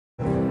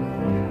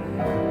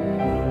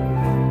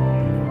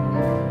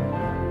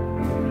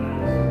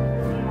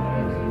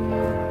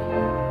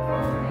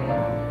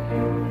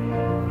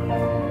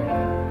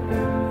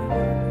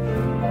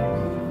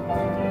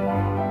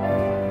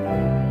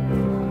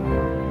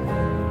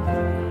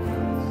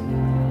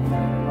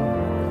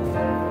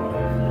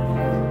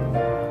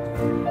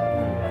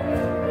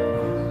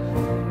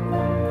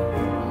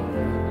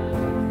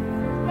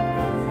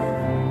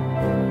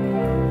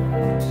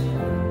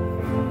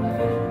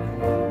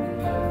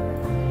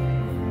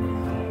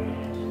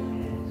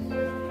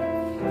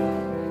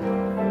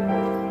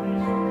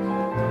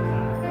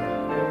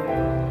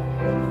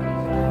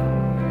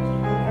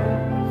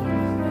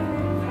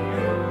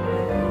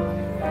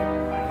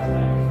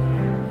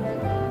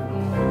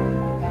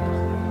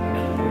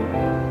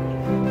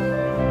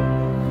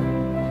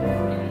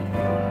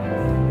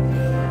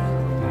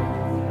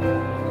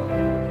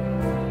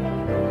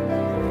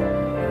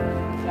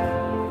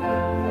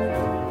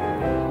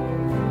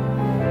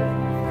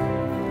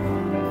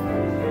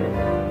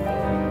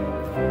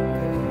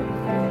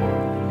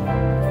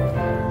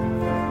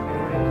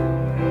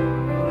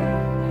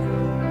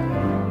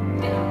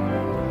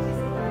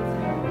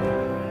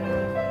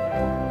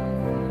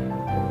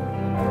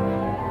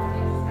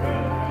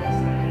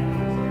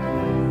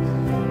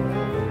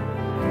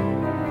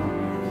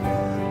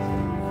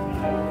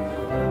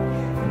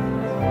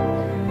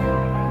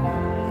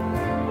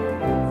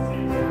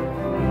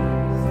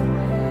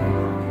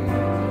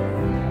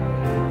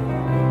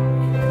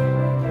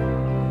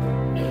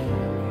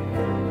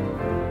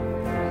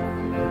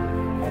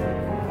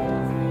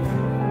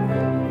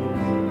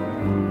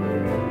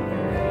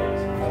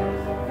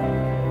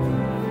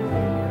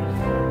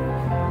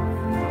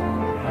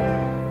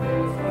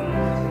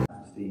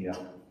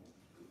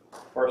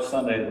first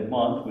Sunday of the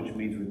month, which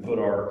means we put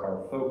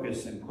our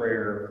focus in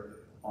prayer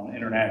on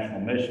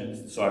international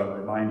missions. So I would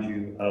remind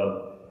you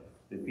of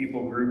the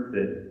people group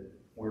that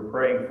we're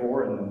praying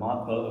for in the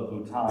Matha of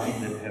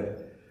Bhutan that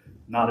have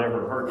not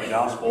ever heard the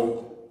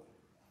gospel,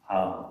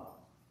 or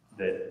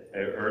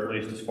at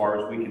least as far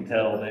as we can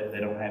tell, that they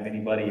don't have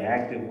anybody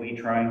actively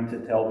trying to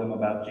tell them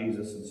about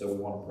Jesus, and so we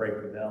want to pray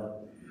for them.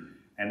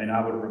 And then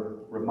I would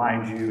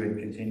remind you and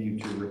continue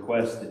to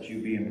request that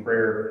you be in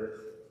prayer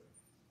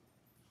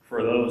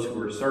for those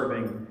who are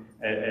serving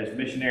as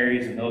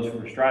missionaries and those who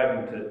are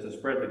striving to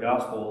spread the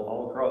gospel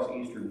all across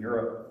Eastern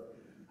Europe.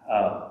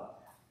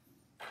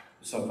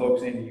 Some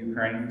folks in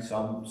Ukraine,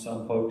 some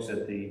folks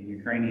at the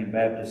Ukrainian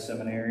Baptist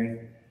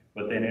Seminary,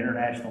 but then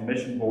International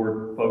Mission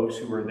Board folks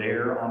who are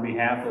there on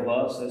behalf of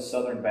us as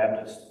Southern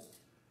Baptists,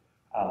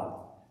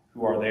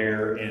 who are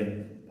there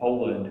in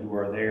Poland, who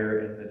are there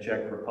in the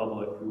Czech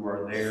Republic, who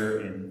are there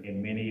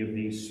in many of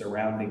these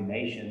surrounding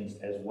nations,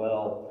 as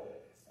well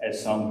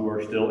as some who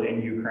are still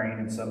in Ukraine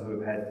and some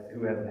who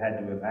have had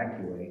to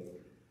evacuate,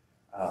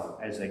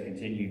 as they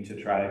continue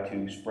to try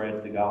to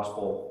spread the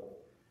gospel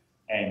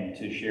and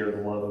to share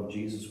the love of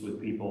Jesus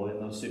with people in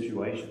those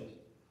situations.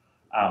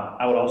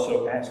 I would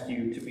also ask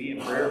you to be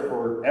in prayer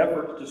for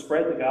efforts to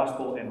spread the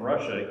gospel in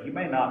Russia. You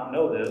may not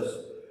know this,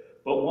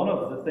 but one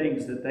of the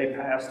things that they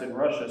passed in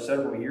Russia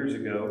several years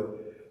ago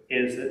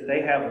is that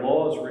they have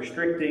laws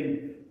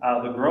restricting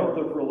the growth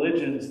of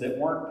religions that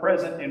weren't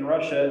present in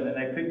Russia, and then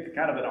they picked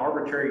kind of an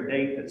arbitrary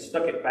date that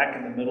stuck it back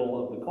in the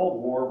middle of the Cold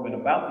War, when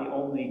about the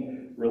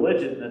only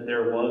religion that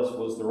there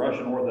was the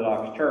Russian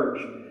Orthodox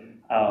Church.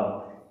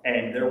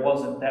 And there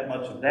wasn't that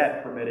much of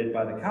that permitted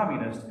by the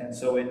communists, and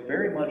so it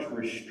very much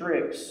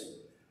restricts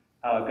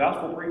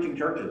gospel preaching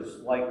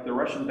churches. Like the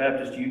Russian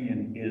Baptist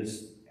Union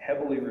is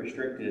heavily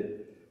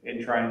restricted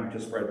in trying to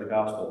spread the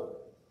gospel.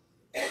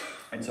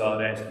 And so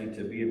I'd ask you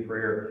to be in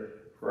prayer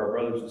for our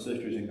brothers and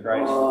sisters in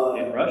Christ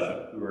in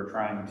Russia who are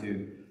trying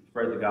to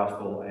spread the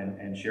gospel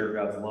and share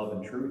God's love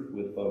and truth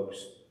with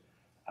folks,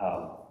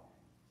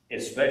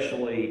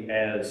 especially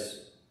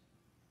as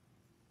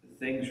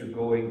things are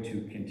going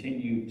to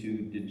continue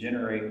to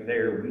degenerate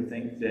there. We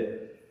think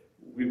that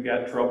we've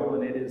got trouble,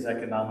 and it is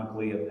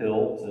economically a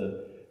pill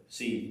to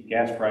see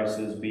gas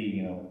prices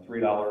be,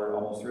 $3,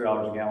 almost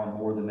 $3 a gallon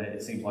more than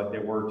it seems like they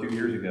were 2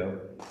 years ago.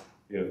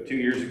 2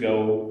 years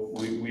ago,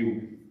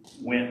 we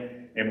went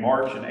in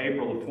March and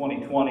April of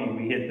 2020,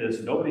 we hit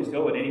this, nobody's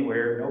going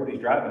anywhere, nobody's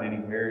driving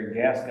anywhere, and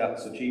gas got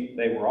so cheap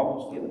they were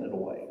almost giving it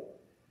away.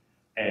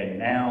 And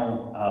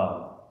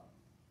now,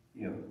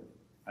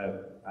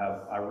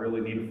 I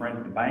really need a friend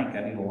at the bank.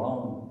 I need a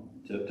loan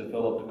to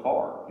fill up the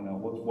car.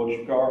 What's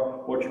your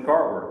car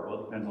worth? Well,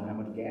 it depends on how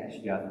much gas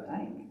you got in the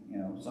tank.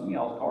 Some of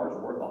y'all's cars are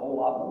worth a whole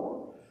lot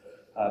more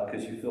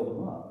because you filled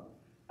them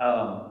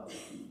up.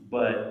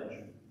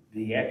 But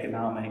the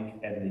economic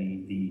and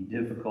the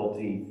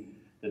difficulty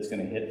that's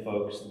going to hit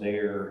folks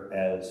there,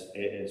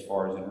 as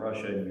far as in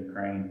Russia and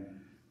Ukraine,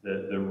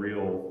 the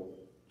real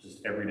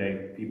just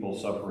everyday people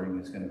suffering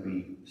is going to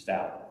be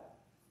stout.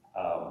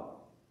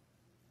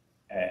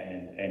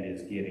 And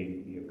is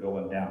getting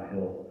going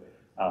downhill.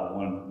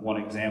 One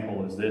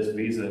example is this: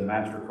 Visa and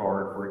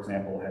MasterCard, for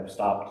example, have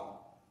stopped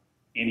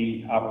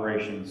any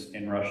operations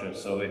in Russia.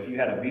 So if you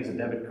had a Visa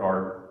debit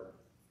card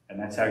and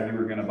that's how you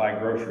were going to buy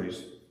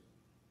groceries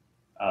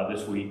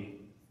this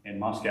week in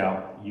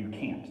Moscow, you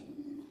can't.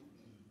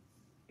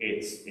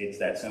 It's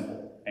that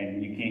simple.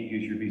 And you can't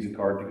use your Visa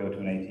card to go to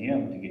an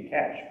ATM to get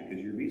cash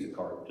because your Visa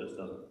card just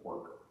doesn't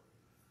work.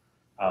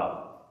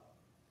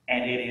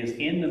 And it is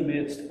in the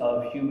midst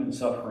of human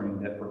suffering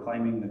that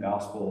proclaiming the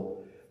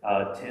gospel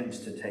tends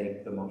to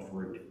take the most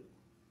root,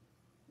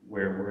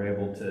 where we're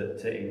able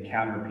to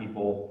encounter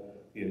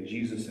people.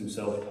 Jesus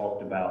himself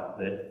talked about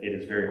that it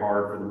is very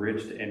hard for the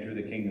rich to enter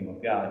the kingdom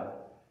of God.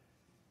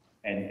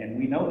 And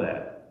we know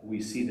that.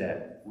 We see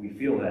that. We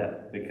feel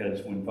that,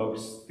 because when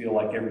folks feel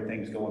like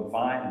everything's going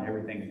fine and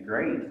everything's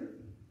great,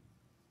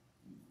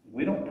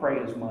 we don't pray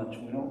as much,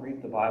 we don't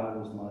read the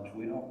Bible as much,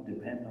 we don't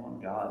depend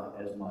on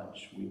God as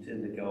much. We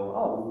tend to go,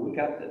 oh, we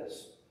got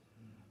this.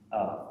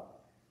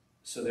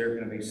 So there are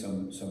going to be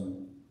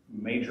some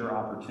major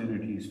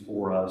opportunities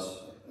for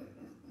us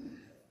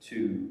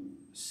to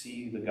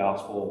see the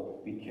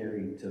gospel be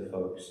carried to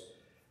folks.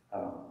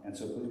 And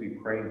so please be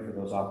praying for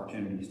those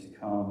opportunities to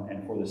come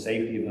and for the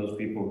safety of those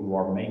people who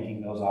are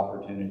making those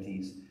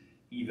opportunities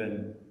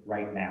even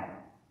right now.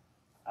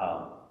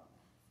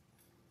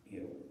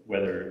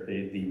 Whether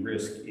the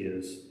risk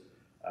is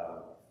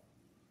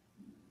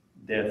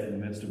death in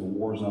the midst of a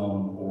war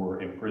zone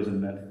or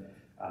imprisonment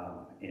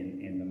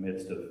in the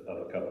midst of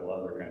a couple of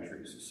other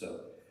countries.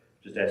 So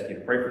just ask you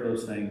to pray for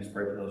those things,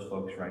 pray for those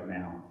folks right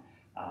now,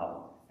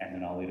 and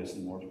then I'll lead us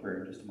in the Lord's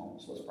Prayer in just a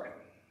moment. So let's pray.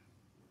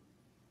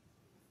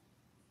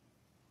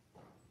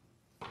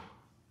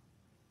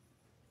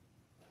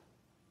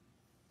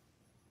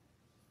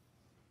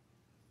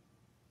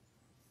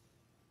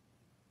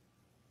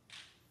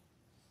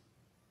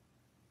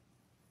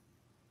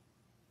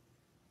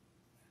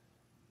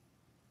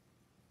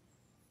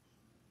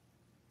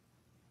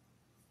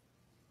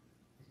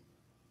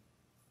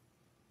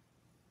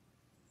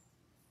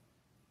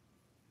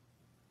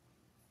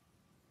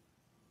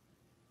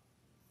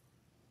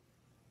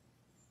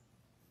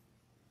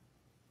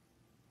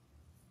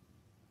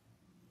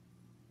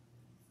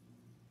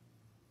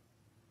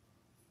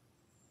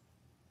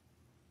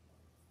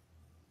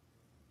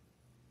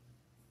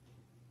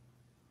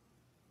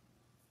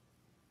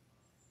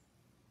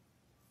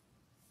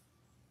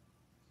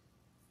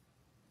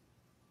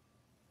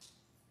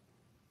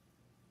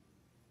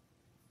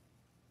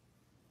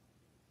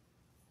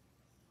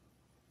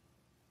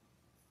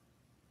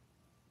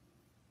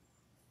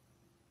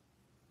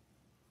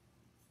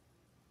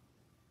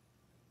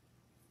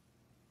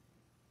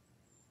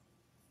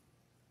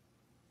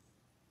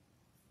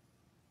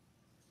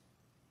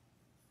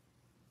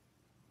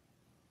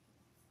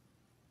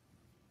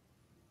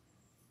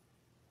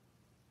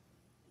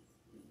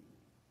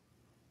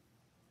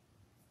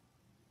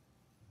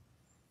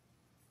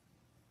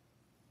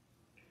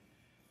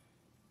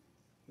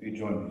 you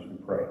join me as we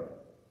pray?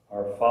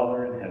 Our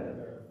Father in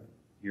heaven,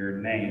 your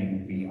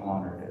name be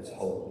honored as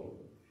holy.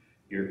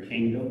 Your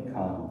kingdom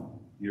come,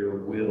 your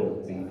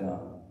will be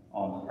done,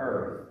 on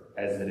earth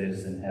as it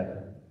is in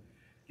heaven.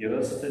 Give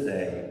us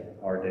today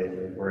our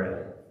daily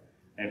bread,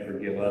 and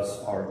forgive us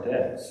our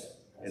debts,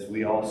 as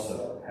we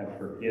also have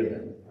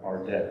forgiven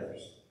our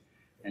debtors.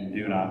 And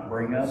do not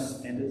bring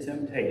us into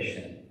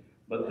temptation,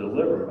 but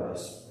deliver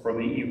us from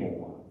the evil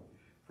one.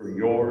 For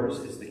yours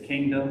is the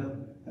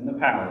kingdom, and the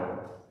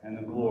power, and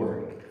the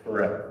glory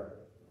forever.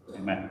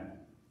 Amen.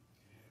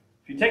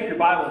 If you take your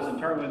Bibles and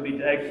turn with me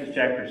to Exodus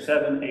chapter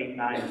 7, 8,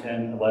 9,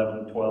 10,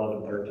 11, 12,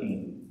 and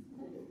 13.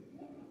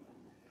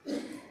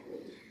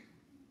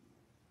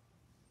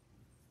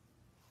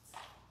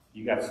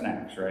 You got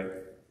snacks, right?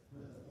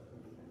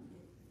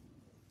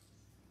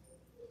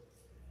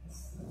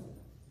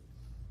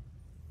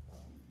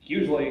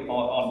 Usually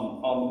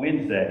on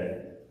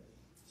Wednesday,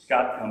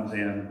 Scott comes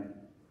in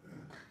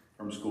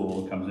from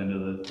school, comes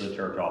into the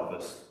church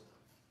office.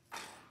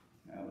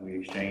 We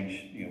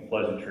exchange,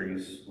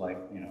 pleasantries like,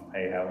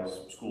 hey, how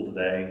was school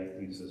today?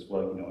 He says,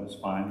 well, it's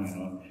fine,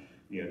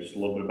 just a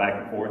little bit of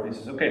back and forth. He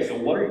says, okay, so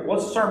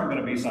what's the sermon going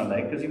to be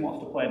Sunday? Because he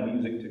wants to play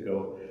music to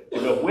go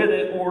with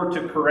it or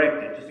to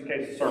correct it, just in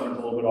case the sermon's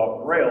a little bit off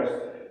the rails,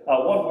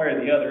 one way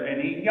or the other.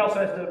 And he also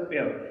has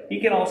to, he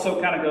can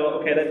also kind of go,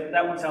 okay,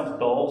 that one sounds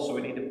dull, so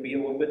we need to be a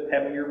little bit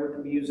heavier with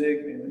the music,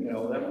 and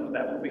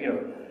that one be,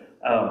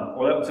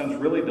 or that one sounds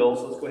really dull,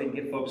 so let's go ahead and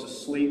get folks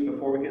asleep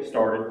before we get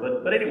started.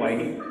 But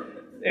anyway,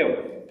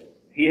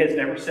 he has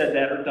never said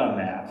that or done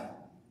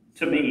that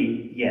to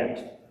me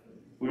yet.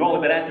 We've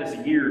only been at this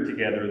a year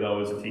together,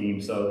 though, as a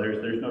team, so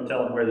there's no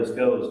telling where this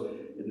goes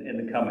in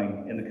the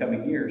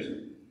coming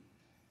years.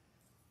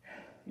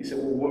 He said,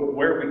 well,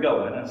 where are we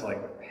going? And I was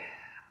like,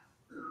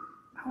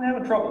 I'm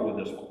having trouble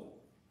with this one.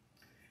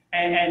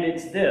 And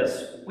it's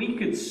this: we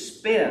could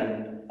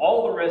spend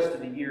all the rest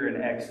of the year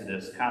in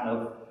Exodus kind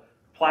of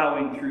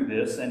plowing through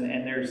this, and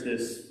there's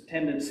this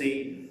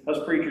tendency, us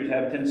preachers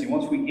have a tendency,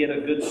 once we get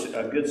a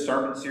good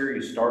sermon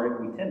series started,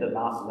 we tend to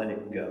not let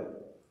it go.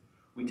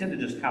 We tend to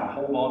just kind of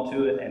hold on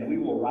to it, and we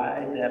will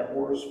ride that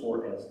horse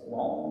for as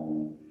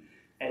long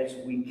as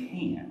we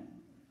can.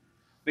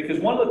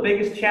 Because one of the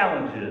biggest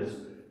challenges,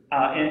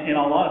 in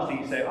all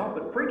honesty, you say, oh,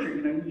 but preacher,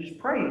 you just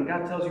pray and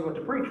God tells you what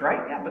to preach,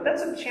 right? Yeah, but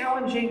that's a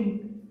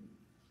challenging,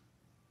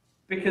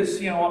 because,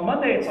 on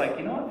Monday it's like,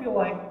 I feel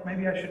like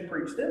maybe I should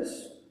preach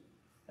this.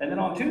 And then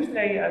on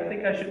Tuesday, I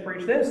think I should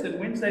preach this. Then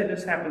Wednesday,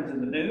 this happens in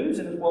the news.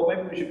 And well,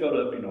 maybe we should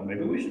go to,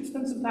 maybe we should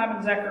spend some time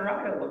in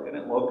Zechariah looking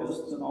at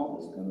locusts and all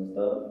this kind of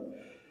stuff.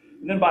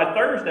 And then by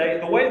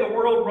Thursday, the way the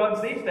world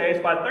runs these days,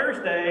 by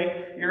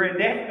Thursday, you're in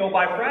Daniel.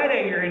 By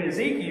Friday, you're in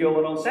Ezekiel.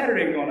 And on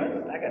Saturday, you're going,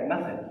 I got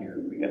nothing here.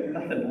 We got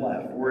nothing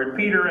left. We're at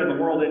Peter and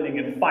the world ending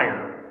in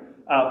fire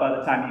by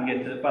the time you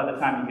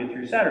get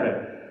through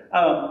Saturday.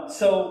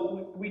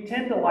 So we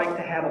tend to like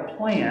to have a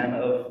plan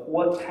of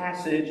what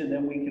passage, and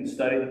then we can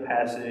study the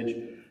passage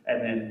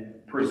and then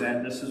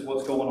present, this is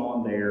what's going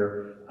on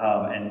there,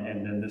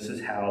 and then this is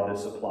how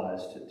this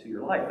applies to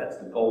your life. That's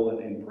the goal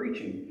in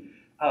preaching.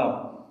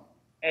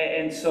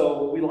 And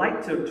so we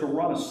like to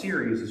run a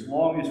series as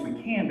long as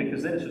we can,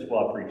 because then it's just,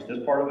 well, I preached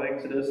this part of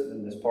Exodus,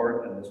 and this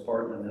part, and this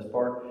part, and this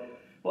part.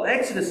 Well,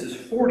 Exodus is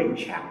 40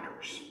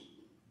 chapters.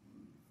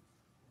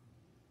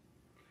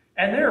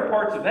 And there are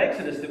parts of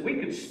Exodus that we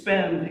could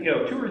spend,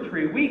 2 or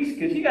 3 weeks,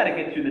 because you got to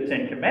get through the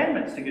 10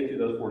 Commandments to get through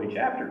those 40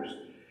 chapters.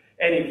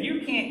 And if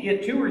you can't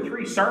get 2 or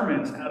 3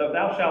 sermons out of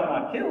 "Thou shalt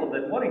not kill,"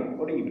 then what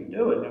are you even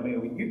doing? I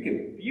mean,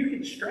 you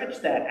can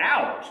stretch that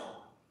out,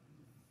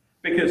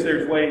 because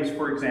there's ways,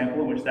 for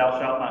example, in which "Thou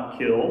shalt not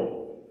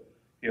kill."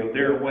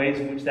 There are ways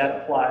in which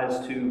that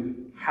applies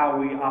to how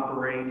we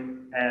operate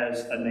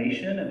as a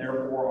nation, and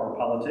therefore our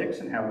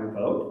politics and how we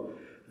vote.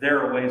 There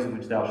are ways in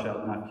which "Thou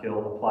shalt not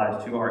kill"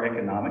 applies to our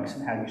economics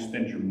and how you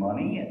spend your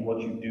money and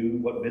what you do,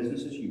 what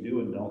businesses you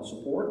do and don't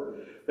support.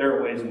 There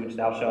are ways in which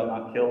 "Thou shalt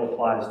not kill"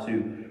 applies to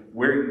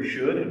where you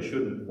should and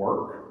shouldn't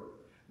work.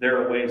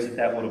 There are ways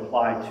that would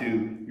apply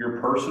to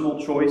your personal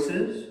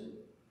choices.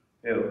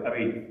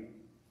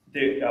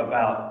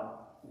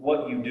 About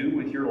what you do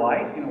with your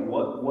life.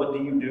 What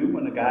do you do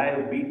when the guy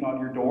is beating on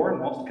your door and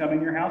wants to come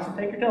in your house and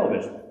take your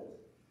television?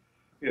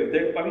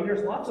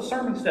 There's lots of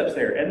sermon steps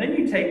there. And then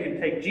you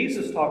take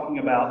Jesus talking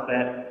about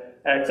that.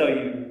 I tell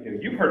you,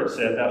 you've heard it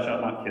said, "Thou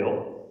shalt not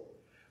kill."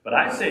 But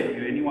I say to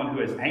you, anyone who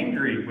is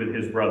angry with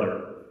his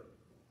brother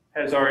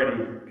has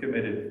already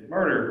committed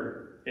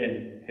murder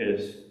in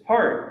his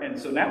heart. And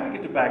so now we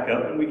get to back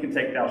up and we can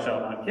take "Thou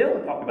shalt not kill"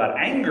 and talk about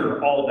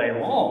anger all day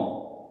long.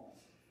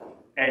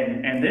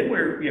 And then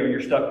you're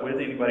stuck with,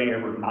 anybody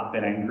ever not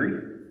been angry?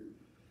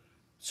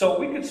 So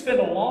we could spend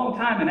a long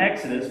time in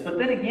Exodus, but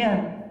then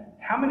again,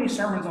 how many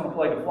sermons on a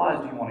plate of flies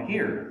do you want to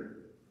hear?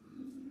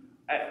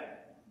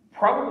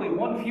 Probably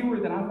one fewer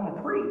than I want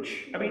to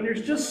preach.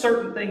 There's just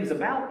certain things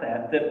about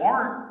that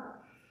aren't,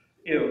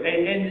 and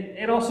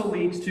it also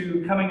leads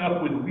to coming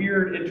up with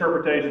weird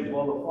interpretations.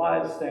 Well, the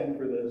flies stand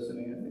for this,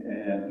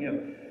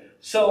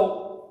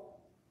 So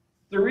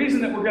The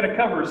reason that we're going to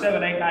cover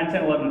 7, 8, 9,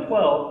 10, 11, and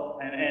 12,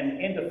 and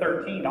into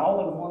 13,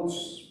 all in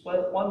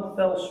one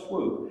fell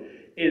swoop,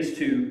 is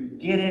to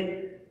get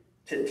it,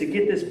 to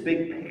get this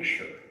big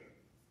picture.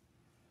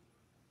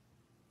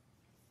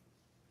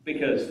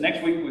 Because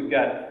next week we've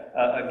got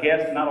a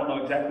guest, and I don't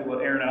know exactly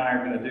what Aaron and I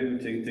are going to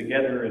do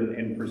together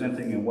in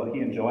presenting and what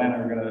he and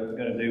Joanna are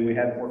going to do. We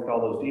haven't worked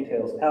all those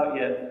details out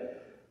yet.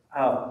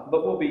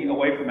 But we'll be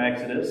away from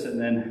Exodus,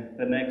 and then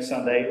the next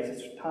Sunday,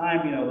 it's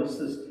time,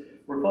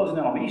 we're closing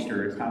out on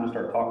Easter. It's time to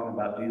start talking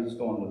about Jesus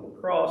going to the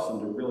cross and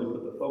to really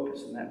put the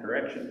focus in that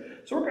direction.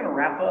 So we're going to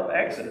wrap up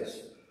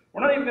Exodus.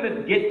 We're not even going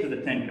to get to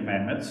the Ten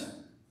Commandments.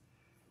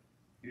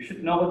 You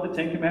should know what the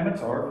Ten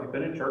Commandments are. If you've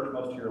been in church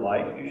most of your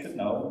life, you should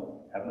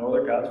know. Have no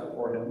other gods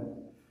before him.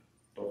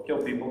 Don't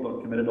kill people.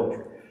 Don't commit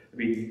adultery. I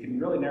mean, you can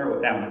really narrow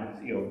it down.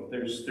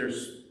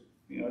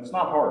 It's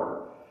not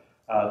hard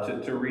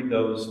to read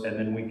those, and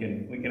then we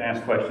can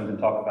ask questions and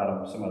talk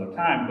about them some other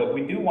time. But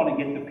we do want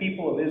to get the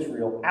people of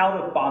Israel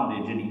out of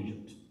bondage in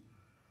Egypt.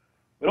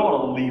 We don't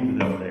want to leave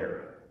them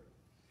there.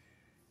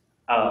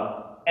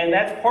 And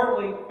that's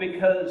partly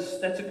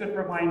because that's a good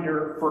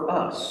reminder for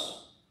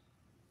us.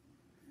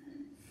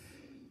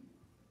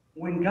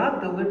 When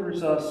God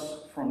delivers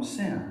us from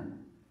sin,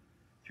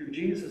 through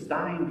Jesus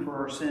dying for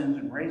our sins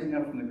and raising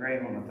up from the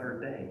grave on the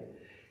third day,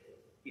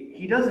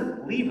 he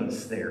doesn't leave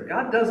us there.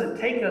 God doesn't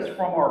take us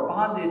from our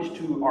bondage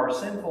to our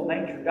sinful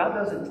nature. God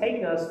doesn't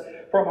take us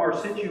from our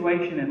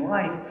situation in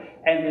life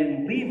and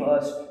then leave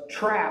us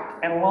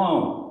trapped and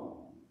alone.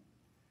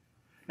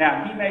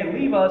 Now, he may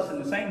leave us in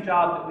the same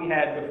job that we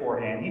had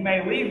beforehand. He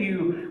may leave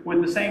you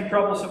with the same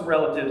troublesome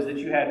relatives that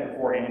you had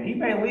beforehand. He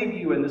may leave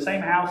you in the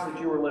same house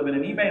that you were living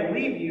in. He may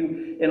leave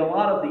you in a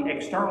lot of the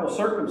external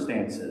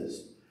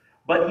circumstances.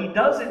 But he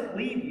doesn't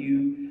leave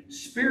you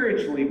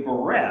spiritually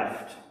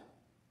bereft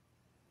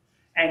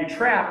and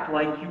trapped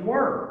like you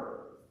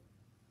were.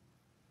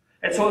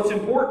 And so it's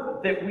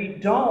important that we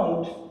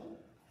don't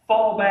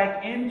fall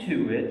back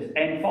into it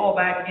and fall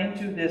back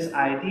into this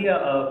idea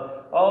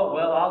of, oh,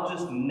 well, I'll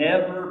just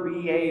never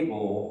be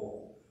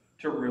able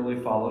to really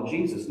follow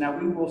Jesus. Now,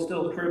 we will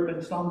still trip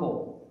and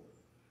stumble.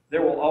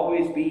 There will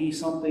always be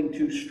something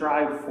to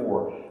strive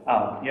for.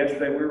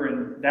 Yesterday, we were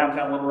in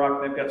downtown Little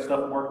Rock. They've got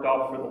stuff marked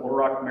off for the Little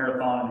Rock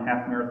Marathon and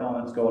half marathon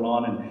that's going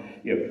on.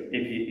 And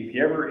if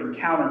you ever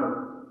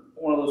encounter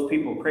one of those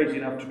people crazy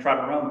enough to try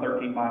to run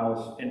 13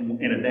 miles in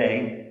a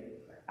day,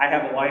 I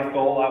have a life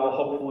goal. I will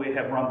hopefully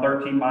have run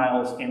 13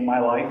 miles in my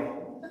life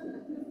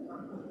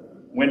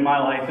when my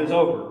life is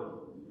over.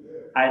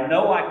 I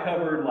know I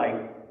covered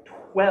like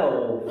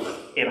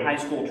 12 in high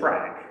school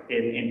track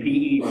in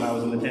PE when I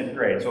was in the 10th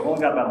grade. So I've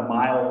only got about a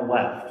mile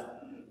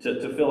left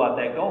to fill out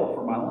that goal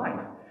for my life.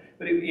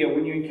 But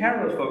when you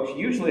encounter those folks,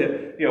 usually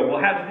we'll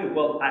have to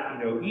do,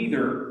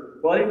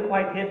 I didn't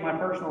quite hit my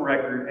personal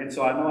record, and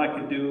so I know I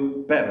could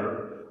do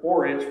better.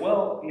 Or it's,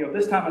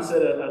 this time I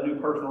set a new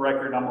personal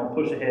record, I'm going to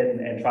push ahead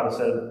and try to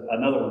set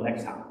another one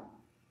next time.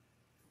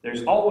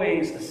 There's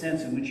always a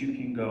sense in which you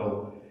can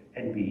go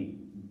and be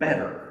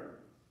better,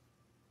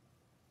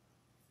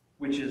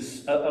 which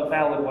is a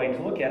valid way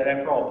to look at it.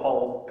 After all,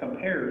 Paul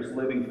compares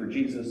living for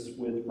Jesus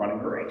with running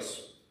a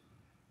race.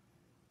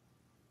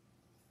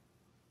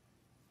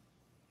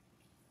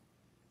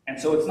 And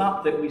so it's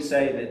not that we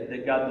say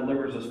that God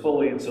delivers us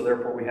fully and so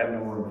therefore we have no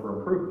room for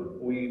improvement.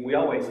 We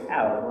always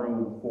have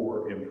room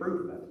for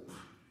improvement.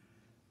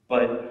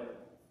 But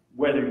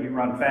whether you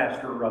run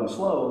fast or run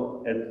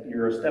slow,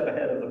 you're a step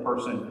ahead of the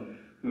person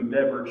who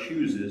never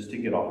chooses to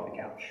get off the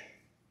couch.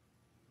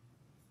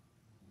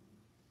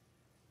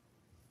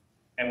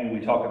 And when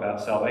we talk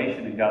about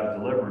salvation and God's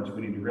deliverance,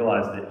 we need to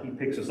realize that he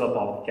picks us up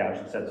off the couch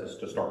and sets us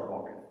to start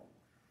walking.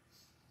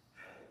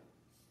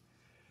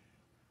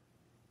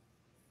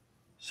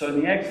 So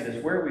in the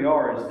Exodus, where we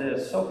are is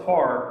this. So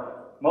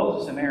far,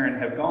 Moses and Aaron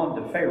have gone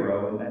to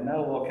Pharaoh, and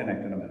that'll all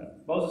connect in a minute.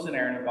 Moses and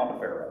Aaron have gone to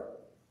Pharaoh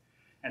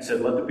and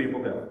said, let the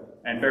people go.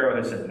 And Pharaoh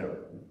has said no.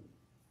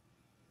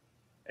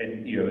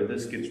 And,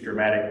 this gets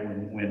dramatic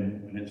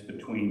when it's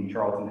between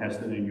Charlton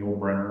Heston and Yul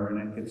Brynner, and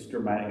it gets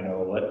dramatic,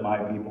 let my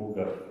people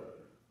go.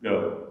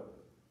 Go.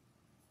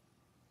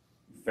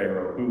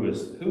 Pharaoh, who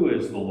is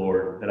the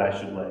Lord that I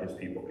should let his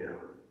people go?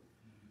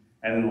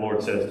 And then the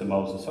Lord says to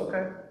Moses,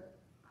 okay,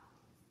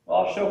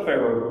 well, I'll show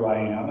Pharaoh who I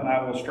am, and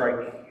I will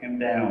strike him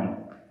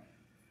down.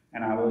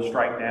 And I will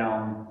strike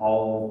down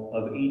all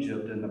of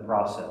Egypt in the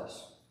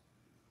process.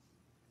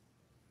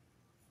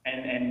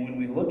 And when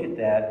we look at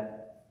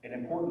that, an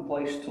important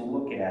place to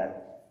look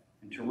at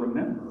and to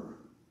remember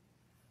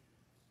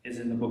is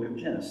in the book of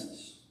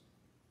Genesis.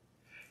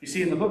 You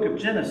see, in the book of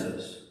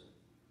Genesis,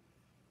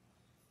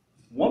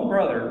 one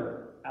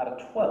brother out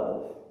of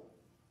 12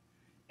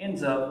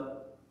 ends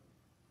up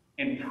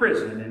in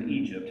prison in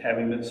Egypt,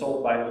 having been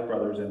sold by his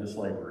brothers into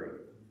slavery.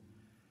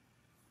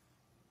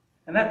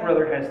 And that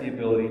brother has the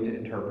ability to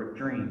interpret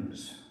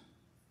dreams.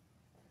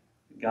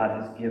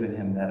 God has given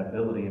him that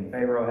ability, and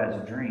Pharaoh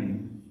has a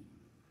dream.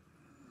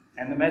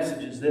 And the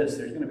message is this: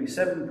 there's going to be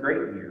 7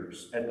 great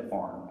years at the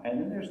farm,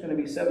 and then there's going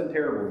to be 7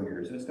 terrible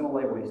years, and it's going to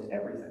lay waste to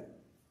everything.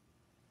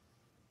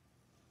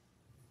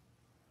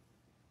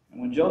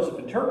 when Joseph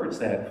interprets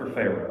that for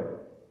Pharaoh,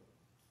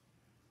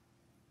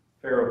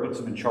 Pharaoh puts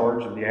him in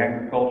charge of the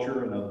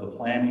agriculture and of the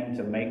planning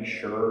to make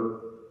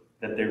sure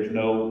that there's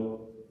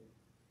no,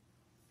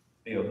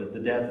 that the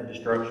death and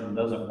destruction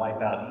doesn't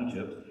wipe out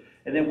Egypt.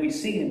 And then we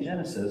see in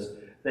Genesis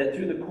that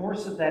through the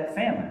course of that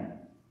famine,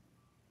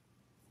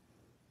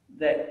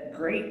 that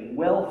great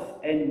wealth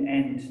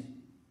and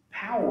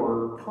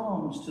power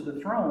comes to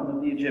the throne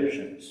of the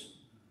Egyptians.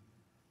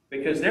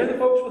 Because they're the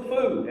folks with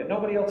food and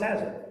nobody else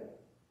has it.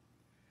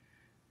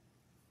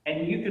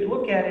 And you could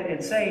look at it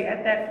and say,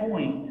 at that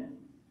point,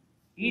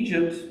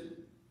 Egypt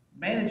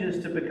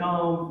manages to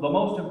become the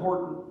most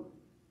important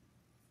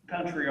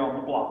country on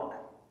the block.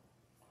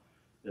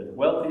 They're the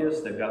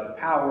wealthiest, they've got the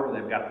power,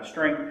 they've got the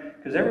strength,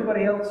 because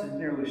everybody else is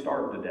nearly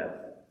starved to death.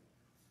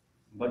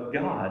 But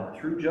God,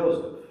 through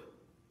Joseph,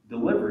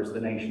 delivers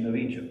the nation of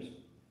Egypt.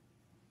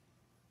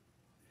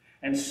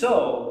 And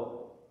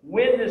so,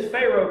 when this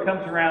Pharaoh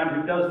comes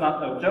around who does not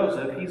know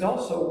Joseph, he's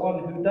also one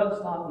who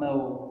does not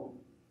know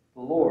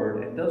the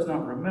Lord and does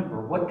not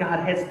remember what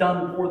God has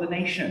done for the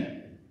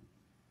nation.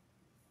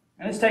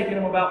 And it's taken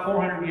him about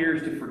 400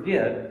 years to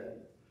forget.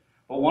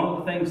 But one of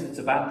the things that's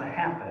about to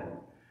happen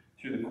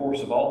through the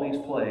course of all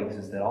these plagues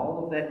is that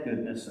all of that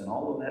goodness and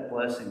all of that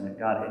blessing that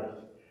God had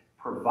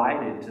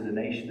provided to the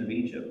nation of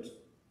Egypt,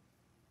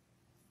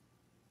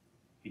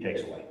 he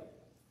takes away.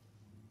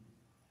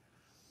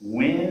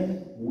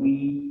 When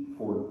we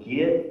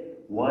forget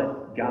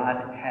what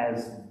God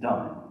has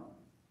done,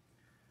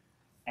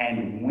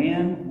 and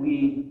when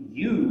we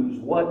use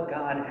what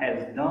God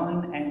has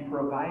done and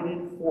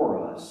provided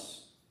for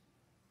us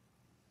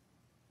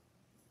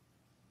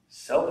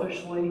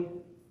selfishly,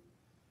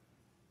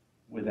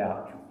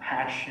 without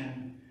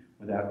compassion,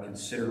 without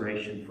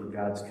consideration for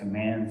God's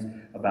commands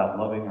about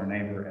loving our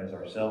neighbor as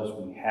ourselves,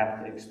 we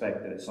have to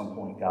expect that at some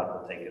point God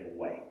will take it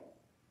away.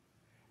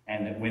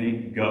 And that when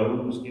it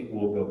goes, it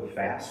will go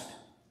fast,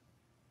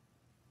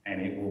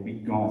 and it will be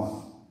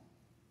gone.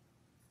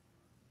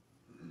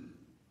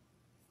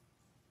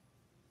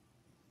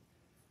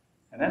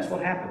 And that's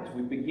what happens.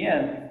 We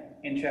begin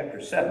in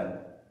chapter 7.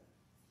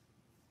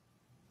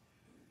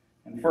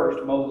 And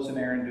first, Moses and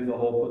Aaron do the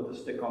whole put the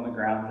stick on the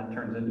ground that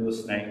turns into a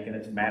snake, and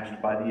it's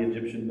matched by the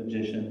Egyptian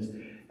magicians.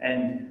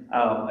 And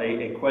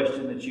a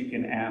question that you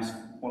can ask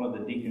one of the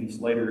deacons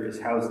later is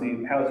how is it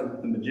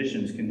the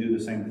magicians can do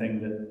the same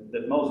thing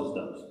that Moses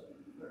does?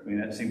 I mean,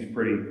 that seems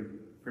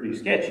pretty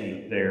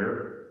sketchy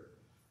there.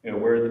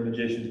 Where are the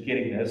magicians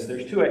getting this?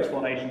 There's two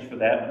explanations for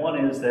that.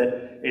 One is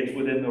that it's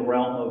within the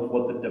realm of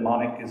what the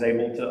demonic is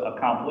able to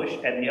accomplish,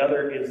 and the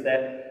other is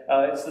that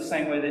it's the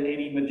same way that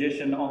any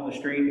magician on the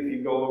street, if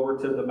you go over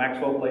to the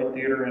Maxwell Blade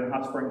Theater in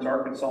Hot Springs,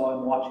 Arkansas,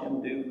 and watch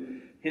him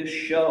do his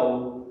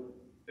show,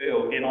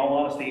 in all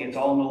honesty, it's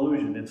all an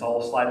illusion. It's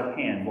all a sleight of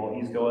hand. Well,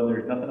 he's going,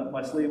 there's nothing up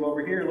my sleeve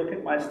over here. Look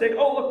at my stick.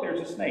 Oh, look, there's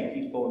a snake.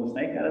 He's pulling the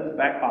snake out of his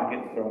back pocket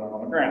and throwing it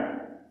on the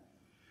ground.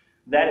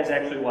 That is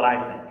actually what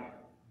I think.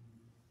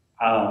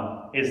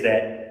 Is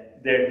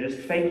that they're just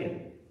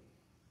faking.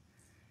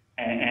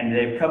 And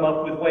they've come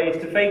up with ways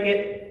to fake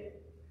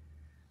it.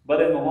 But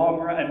in the long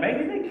run, and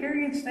maybe they're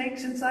carrying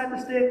snakes inside the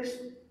sticks.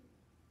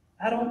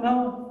 I don't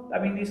know. I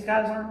mean, these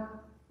guys aren't,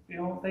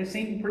 they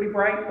seem pretty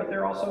bright, but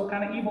they're also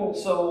kind of evil.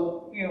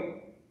 So,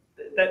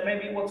 that may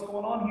be what's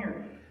going on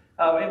here.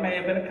 It may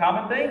have been a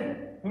common thing.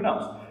 Who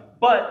knows?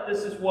 But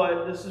this is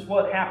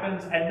what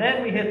happens. And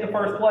then we hit the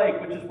first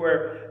plague, which is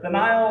where the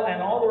Nile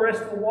and all the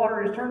rest of the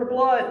water is turned to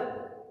blood.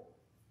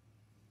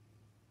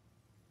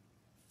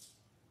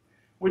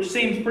 Which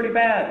seems pretty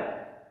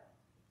bad.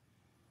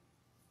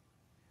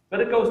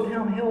 But it goes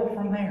downhill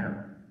from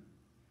there.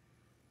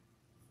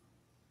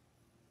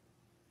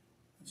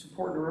 It's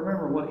important to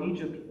remember what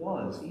Egypt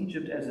was.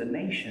 Egypt as a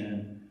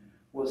nation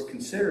was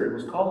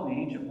called in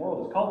the ancient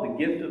world, it's called the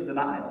gift of the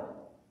Nile.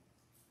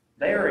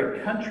 They are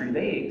a country,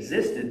 they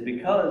existed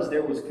because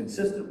there was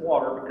consistent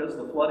water, because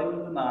of the flooding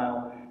of the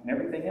Nile and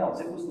everything else.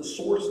 It was the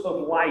source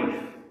of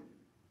life.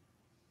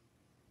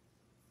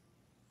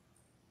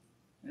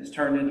 It's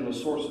turned into a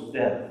source of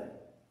death.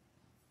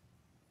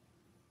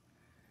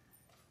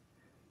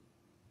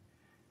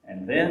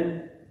 And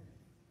then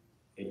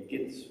it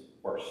gets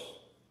worse.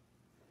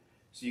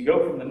 So you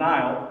go from the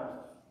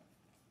Nile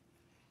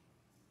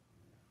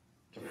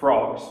to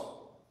frogs,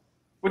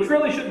 which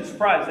really shouldn't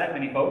surprise that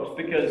many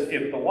folks, because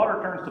if the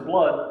water turns to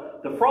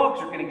blood, the frogs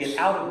are going to get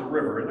out of the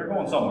river and they're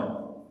going somewhere.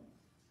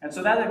 And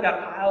so now they've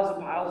got piles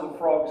and piles of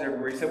frogs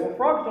everywhere. You say, well,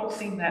 frogs don't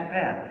seem that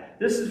bad.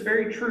 This is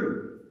very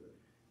true,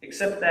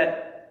 except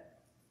that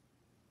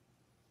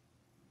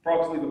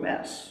frogs leave a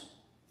mess.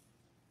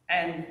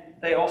 And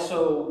they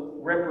also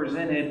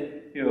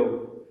represented,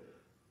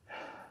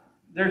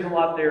 there's a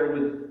lot there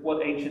with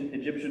what ancient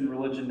Egyptian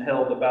religion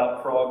held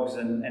about frogs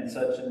and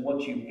such. And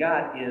what you've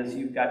got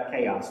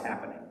chaos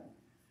happening.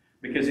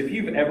 Because if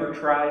you've ever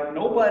tried,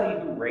 nobody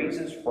who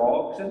raises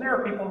frogs, and there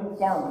are people who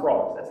farm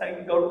frogs. That's how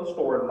you go to the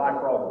store and buy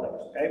frog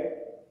legs, okay?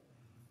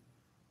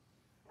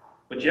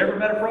 But you ever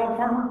met a frog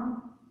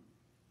farmer?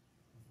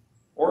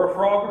 Or a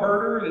frog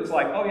herder that's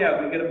like, oh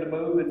yeah, we get them to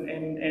move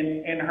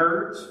in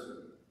herds.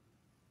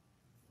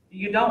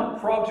 You don't.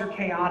 Frogs are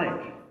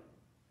chaotic.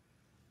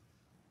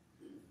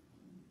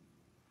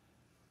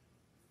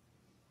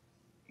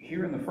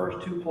 Here in the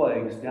first two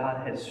plagues,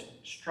 God has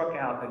struck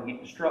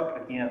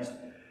against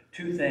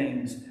two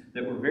things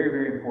that were very,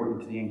 very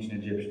important to the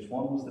ancient Egyptians.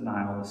 One was the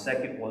Nile. The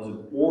second was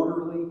an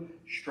orderly,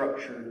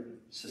 structured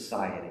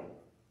society.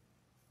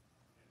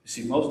 You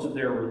see, most of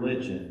their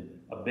religion,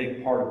 a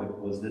big part of it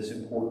was this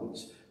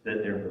importance,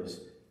 that there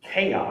was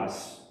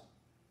chaos,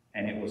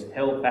 and it was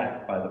held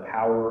back by the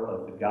power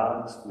of the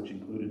gods, which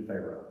included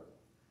Pharaoh.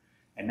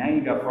 And now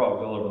you've got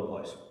frogs all over the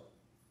place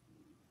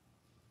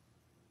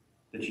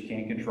that you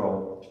can't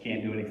control, that you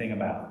can't do anything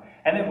about.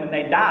 And then when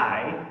they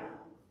die,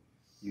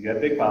 you got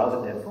big piles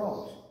of dead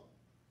frogs.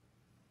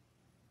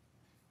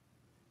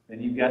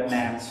 Then you've got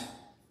gnats.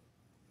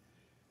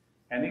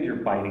 And these are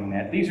biting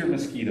gnats. These are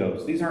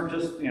mosquitoes. These aren't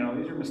just, these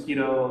are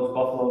mosquitoes,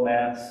 buffalo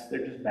gnats.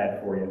 They're just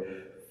bad for you.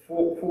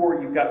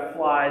 Four, you've got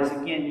flies.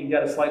 Again, you've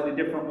got a slightly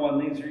different one.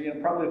 These are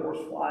probably horse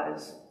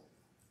flies.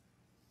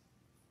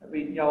 I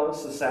mean, y'all,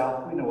 this is the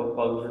South. We know what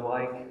bugs are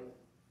like.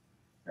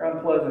 They're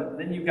unpleasant.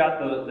 Then you've got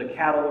the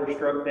cattle are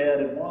struck dead.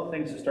 And one of the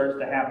things that starts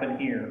to happen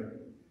here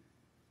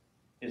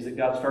is that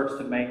God starts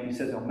to he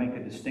says, I'll make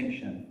a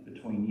distinction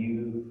between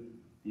you,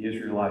 the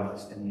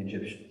Israelites, and the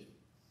Egyptians.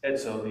 And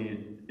so the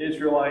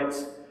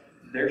Israelites,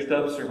 their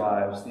stuff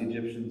survives. The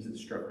Egyptians,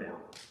 it's struck down.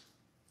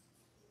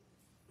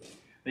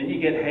 Then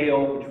you get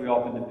hail, which we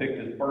often depict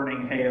as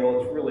burning hail.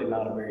 It's really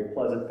not a very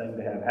pleasant thing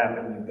to have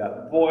happen. You've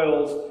got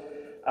boils.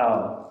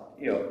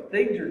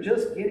 Things are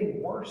just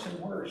getting worse and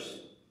worse.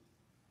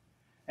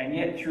 And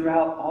yet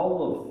throughout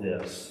all of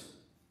this,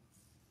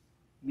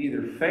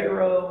 neither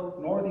Pharaoh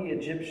nor the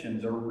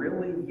Egyptians are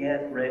really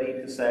yet ready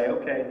to say,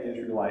 okay, the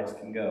Israelites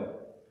can go.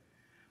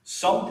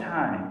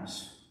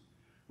 Sometimes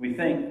we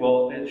think,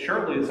 well,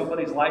 surely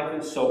somebody's life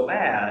is so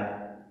bad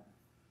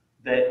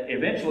that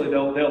eventually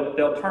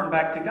they'll turn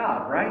back to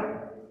God, right?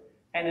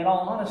 And in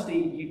all honesty,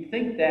 you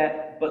think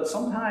that, but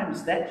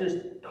sometimes that just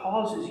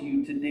causes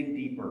you to dig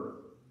deeper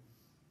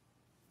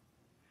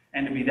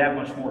and to be that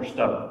much more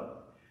stubborn.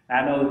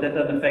 I know that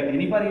doesn't affect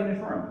anybody in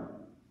this room.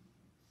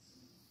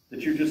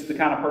 That you're just the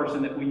kind of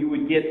person that you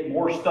would get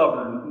more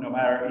stubborn no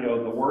matter,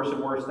 the worse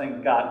and worse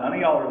things got. None of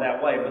y'all are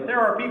that way, but there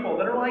are people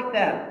that are like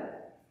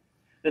that.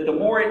 That the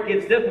more it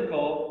gets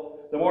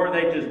difficult, the more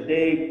they just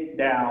dig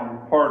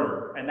down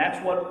harder. And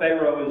that's what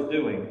Pharaoh is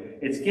doing.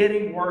 It's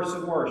getting worse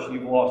and worse.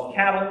 You've lost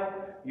cattle.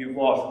 You've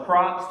lost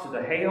crops to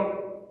the hail.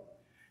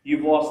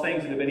 You've lost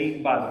things that have been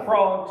eaten by the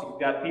frogs. You've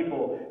got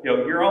people,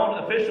 your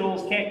own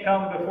officials can't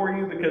come before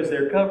you because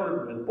they're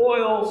covered with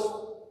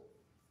boils.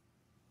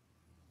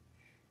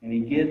 And he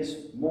gets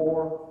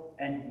more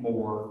and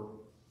more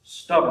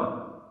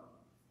stubborn.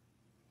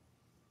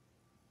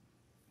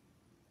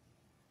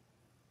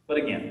 But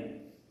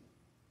again,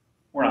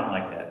 we're not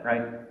like that,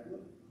 right?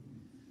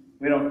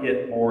 We don't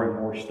get more and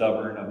more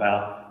stubborn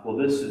about, well,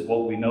 this is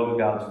what we know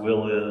God's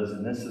will is,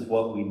 and this is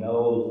what we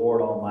know the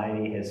Lord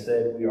Almighty has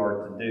said we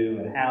are to do,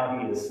 and how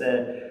He has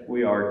said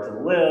we are to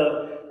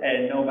live,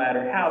 and no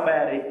matter how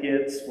bad it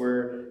gets,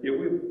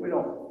 we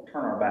don't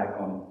turn our back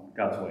on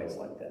God's ways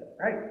like that,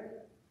 right?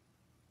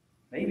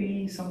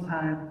 Maybe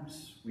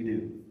sometimes we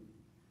do.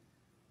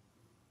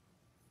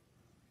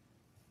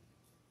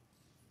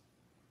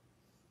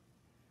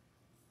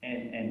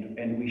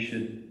 And we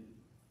should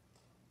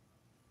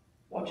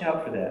watch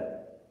out for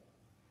that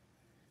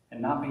and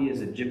not be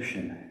as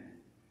Egyptian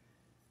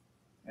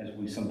as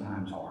we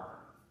sometimes are.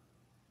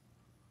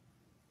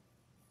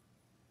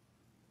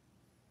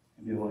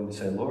 And be willing to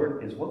say,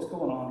 Lord, is what's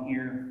going on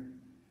here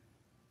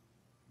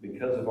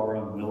because of our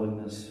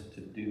unwillingness to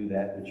do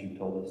that which you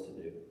told us to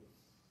do?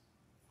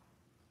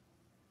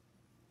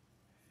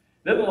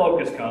 Then the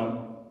locusts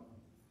come.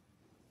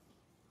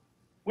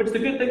 Which the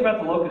good thing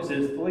about the locust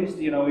is, at least,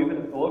 even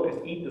if the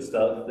locusts eat the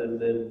stuff,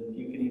 then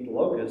you can eat the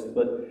locust,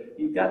 but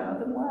you've got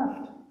nothing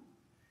left.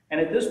 And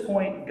at this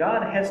point,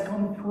 God has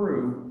come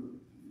through,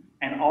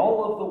 and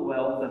all of the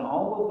wealth and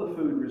all of the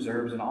food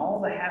reserves and all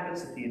the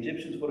habits that the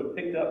Egyptians would have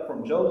picked up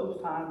from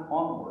Joseph's time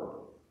onward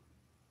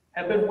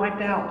have been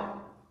wiped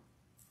out.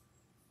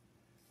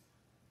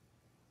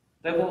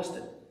 They've lost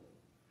it.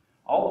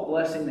 All the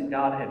blessing that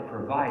God had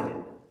provided,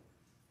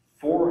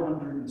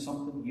 400 and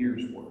something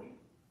years worth.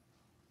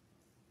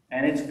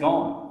 And it's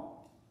gone.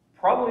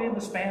 Probably in the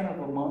span of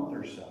a month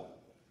or so.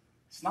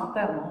 It's not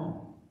that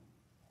long.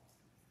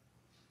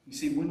 You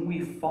see, when we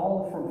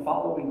fall from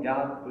following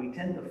God, we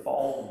tend to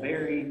fall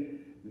very,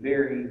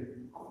 very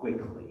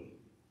quickly.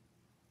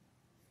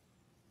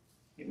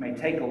 It may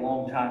take a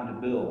long time to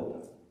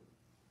build,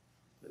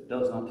 but it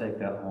does not take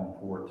that long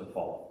for it to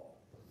fall.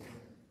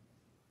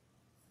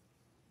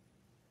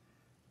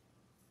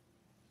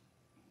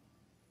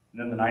 And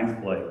then the ninth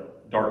plague,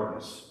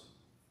 darkness.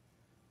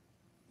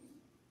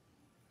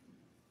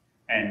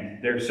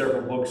 And there are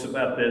several books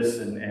about this,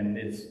 and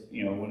it's,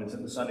 when it's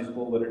in the Sunday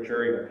school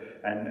literature,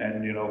 and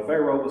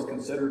Pharaoh was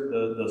considered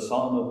the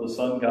son of the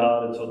sun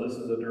god, and so this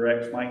is a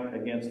direct smite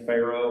against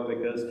Pharaoh,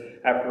 because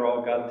after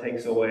all, God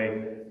takes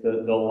away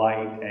the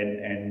light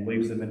and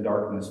leaves them in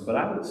darkness. But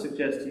I would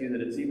suggest to you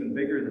that it's even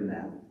bigger than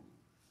that.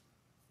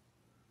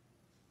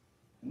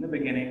 In the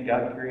beginning,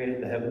 God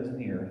created the heavens and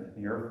the earth.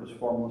 The earth was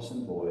formless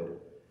and void,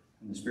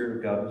 and the Spirit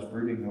of God was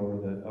brooding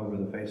over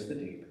the face of the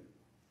deep.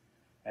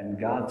 And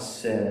God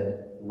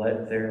said,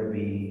 "Let there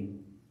be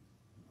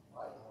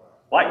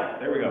light."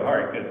 There we go. All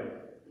right, good.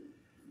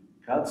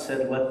 God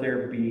said, "Let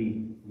there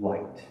be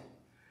light."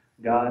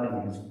 God,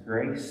 in His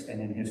grace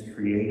and in His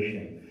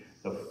creation,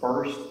 the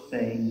first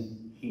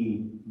thing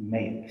He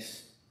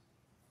makes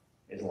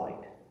is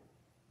light.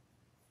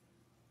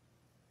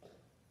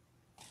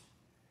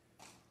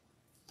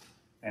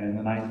 And in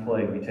the ninth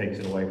plague, He takes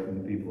it away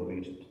from the people of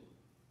Egypt.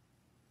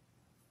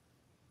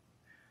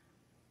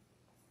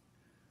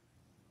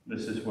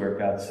 This is where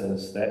God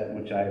says, "That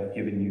which I have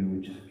given you,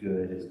 which is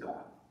good, is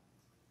gone.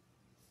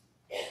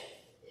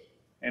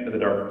 Into the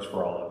darkness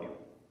for all of you."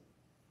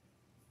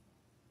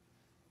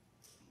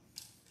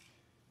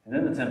 And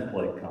then the 10th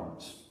plague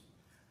comes.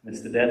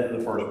 It's the death of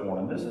the firstborn.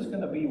 And this is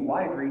going to be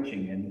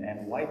wide-reaching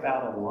and wipe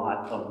out a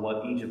lot of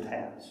what Egypt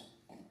has.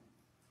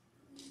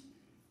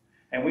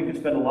 And we could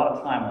spend a lot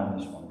of time on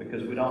this one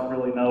because we don't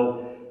really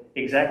know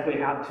exactly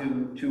how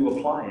to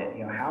apply it.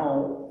 You know,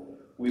 how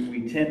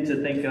we tend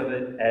to think of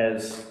it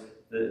as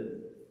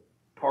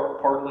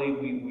partly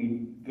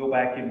we go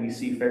back and we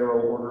see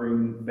Pharaoh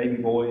ordering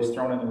baby boys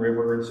thrown in the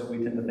river, and so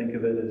we tend to think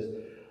of it as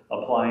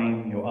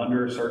applying,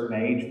 under a certain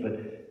age,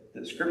 but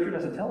the Scripture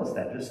doesn't tell us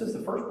that. It just says the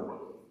firstborn,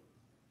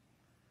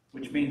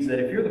 which means that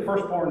if you're the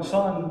firstborn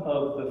son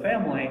of the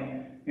family,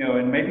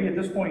 and maybe at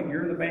this point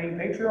you're the main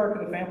patriarch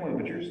of the family,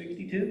 but you're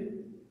 62.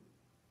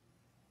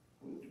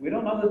 We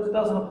don't know that it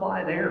doesn't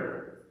apply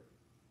there.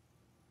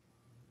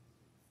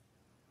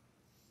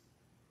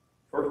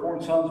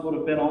 Firstborn sons would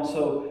have been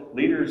also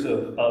leaders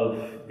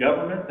of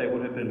government. They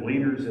would have been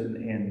leaders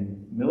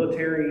in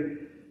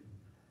military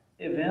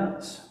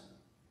events.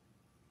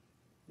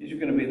 These are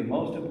going to be the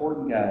most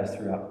important guys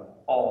throughout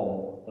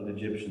all of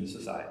Egyptian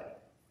society.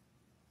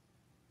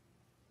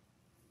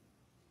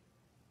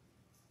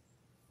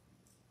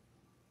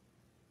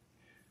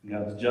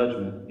 God's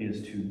judgment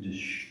is to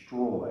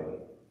destroy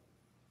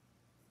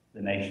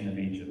the nation of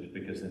Egypt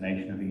because the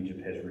nation of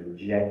Egypt has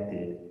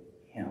rejected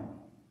Him.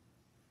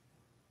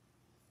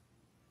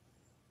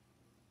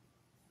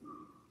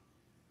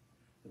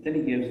 But then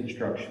He gives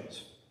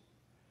instructions.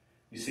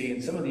 You see,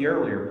 in some of the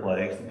earlier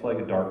plagues, the plague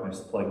of darkness,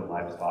 the plague of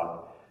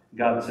livestock,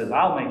 God says,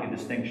 "I'll make a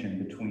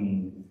distinction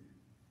between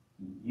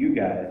you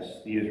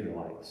guys, the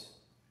Israelites,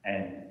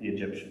 and the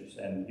Egyptians.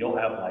 And you'll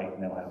have light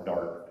and they'll have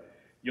dark.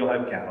 You'll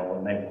have cattle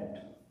and they won't."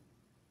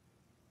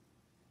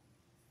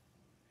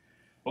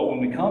 But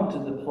when we come to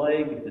the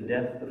plague of the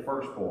death of the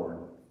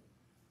firstborn,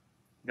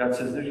 God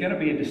says there's going to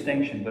be a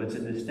distinction, but it's a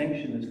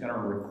distinction that's going to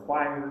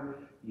require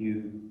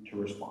you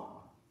to respond.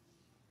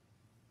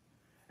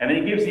 And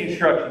then He gives the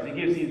instructions. He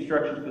gives the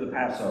instructions for the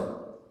Passover.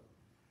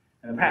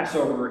 And the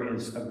Passover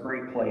is a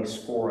great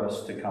place for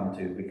us to come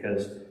to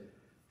because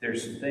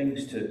there's some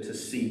things to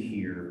see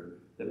here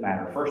that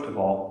matter. First of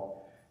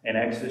all, in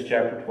Exodus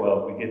chapter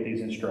 12, we get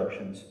these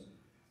instructions.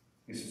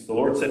 He says, "The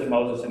Lord said to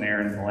Moses and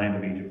Aaron in the land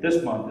of Egypt,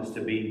 this month is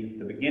to be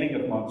the beginning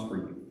of months for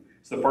you.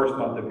 It's the first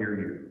month of your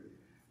year.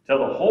 Tell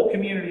the whole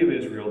community of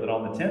Israel that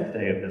on the 10th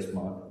day of this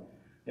month,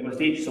 they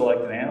must each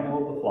select an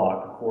animal of the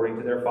flock according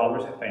to their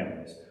fathers'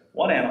 families,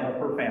 one animal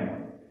per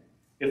family.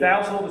 If the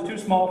household is too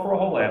small for a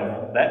whole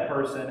animal, that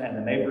person and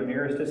the neighbor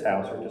nearest his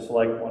house are to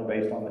select one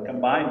based on the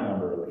combined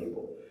number of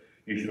people.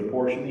 You should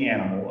apportion the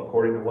animal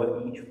according to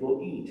what each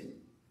will eat."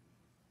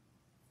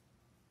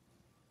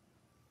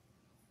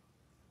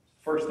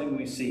 First thing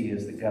we see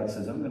is that God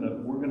says, I'm going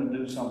to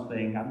do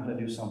something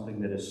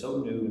that is so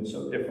new and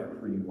so different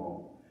for you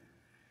all,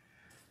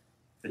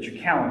 that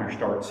your calendar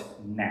starts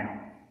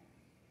now.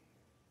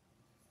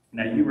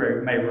 Now, you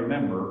may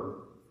remember,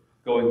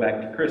 going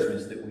back to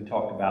Christmas, that we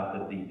talked about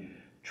that the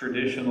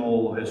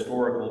traditional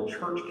historical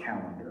church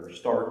calendar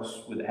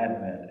starts with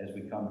Advent as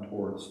we come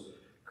towards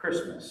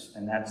Christmas,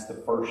 and that's the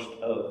first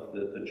of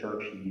the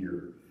church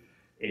year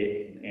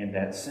in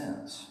that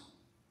sense.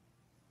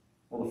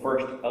 Well, the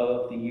first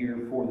of the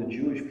year for the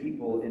Jewish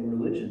people in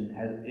religion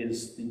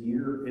is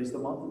the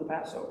month of the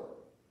Passover.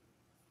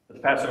 But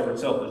the Passover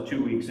itself is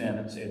 2 weeks in.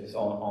 It's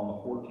on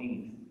the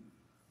 14th.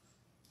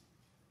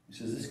 He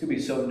says, this could be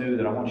so new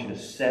that I want you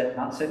to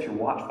not set your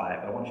watch by it,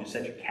 but I want you to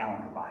set your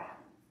calendar by it.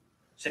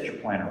 Set your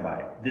planner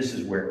by it. This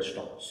is where it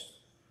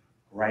starts.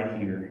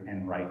 Right here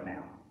and right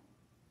now.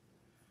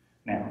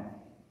 Now,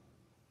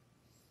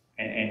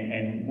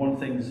 and one of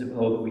the things that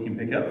we can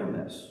pick up from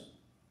this,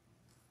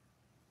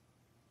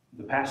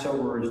 the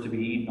Passover is to be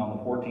eaten on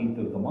the 14th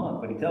of the month,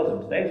 but he tells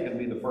them today's going to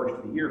be the first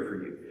of the year for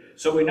you.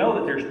 So we know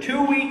that there's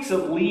 2 weeks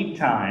of lead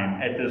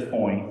time at this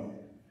point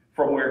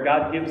from where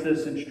God gives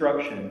this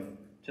instruction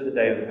to the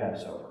day of the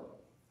Passover.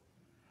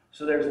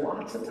 So there's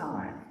lots of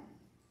time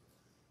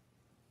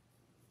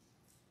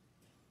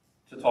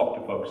to talk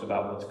to folks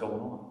about what's going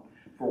on,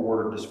 for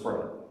word to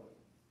spread.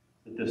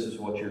 that this is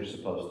what you're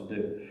supposed to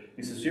do.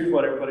 He says, here's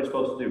what everybody's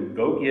supposed to do.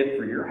 Go get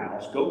for your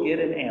house, go get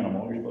an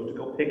animal. You're supposed to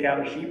go pick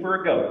out a sheep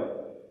or a goat.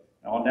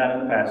 Now, on down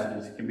in the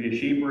passages, it can be a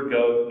sheep or a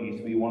goat. It needs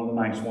to be one of the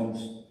nice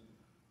ones.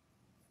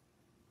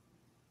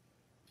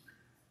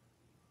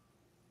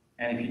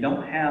 And if you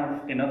don't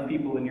have enough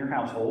people in your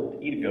household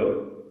to eat a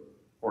goat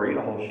or eat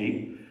a whole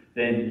sheep,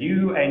 then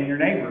you and your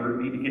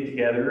neighbor need to get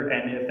together,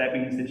 and if that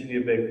means that you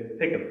need to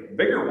pick a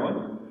bigger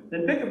one,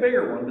 then pick a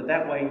bigger one, but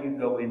that way you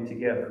go in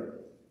together.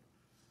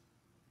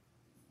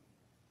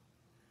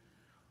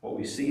 What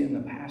we see in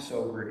the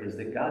Passover is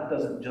that God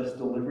doesn't just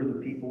deliver the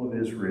people of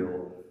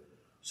Israel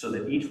so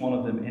that each one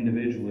of them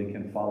individually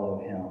can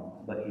follow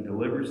him, but he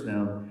delivers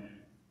them,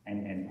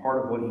 and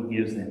part of what he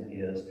gives them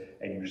is,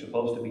 and you're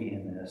supposed to be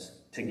in this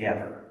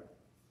together.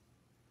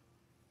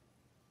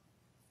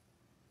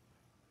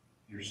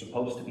 You're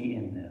supposed to be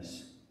in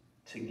this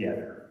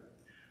together.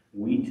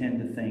 We tend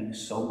to think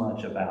so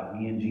much about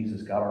me and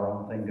Jesus got our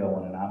own thing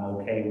going and I'm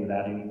okay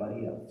without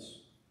anybody else.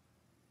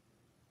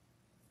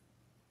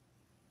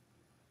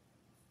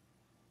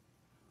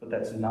 But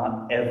that's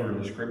not ever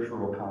the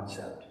scriptural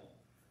concept.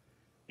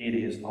 It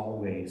is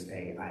always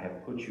I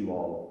have put you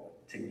all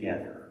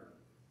together.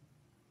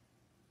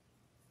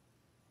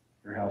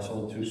 Your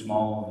household too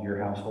small, your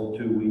household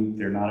too weak,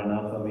 there's not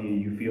enough of you,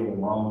 you feel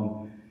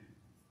alone.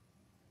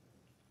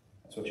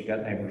 That's what you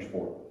got neighbors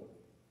for.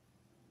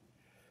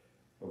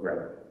 Go grab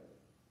it.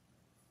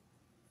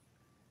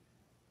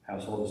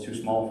 Household is too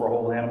small for a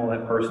whole animal,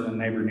 that person and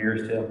neighbor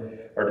nearest him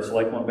are to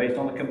select one based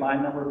on the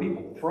combined number of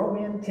people.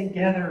 Throw in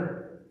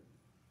together.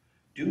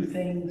 Do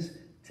things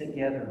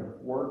together.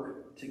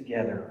 Work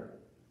together.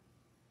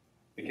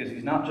 Because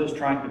he's not just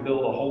trying to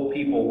build a whole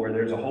people where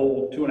there's a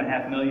whole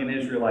 2.5 million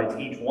Israelites,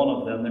 each one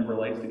of them that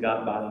relates to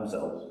God by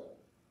themselves.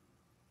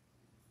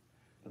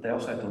 But they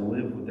also have to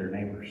live with their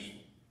neighbors.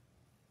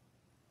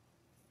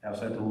 They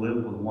also have to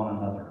live with one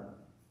another.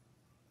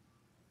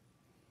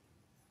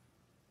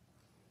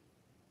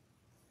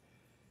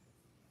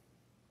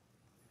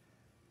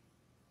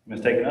 You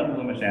must take an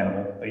unblemished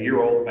animal, a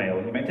year-old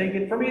male. You may take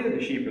it from either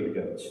the sheep or the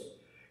goats.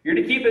 You're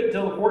to keep it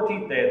until the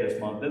 14th day of this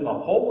month. Then the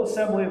whole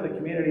assembly of the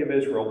community of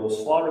Israel will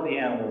slaughter the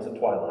animals at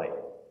twilight.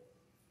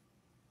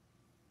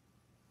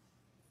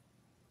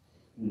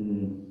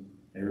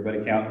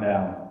 Everybody count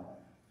down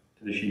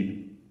to the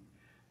sheep.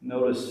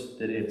 Notice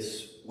that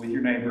it's with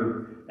your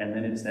neighbor, and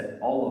then it's that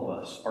all of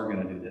us are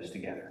going to do this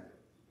together.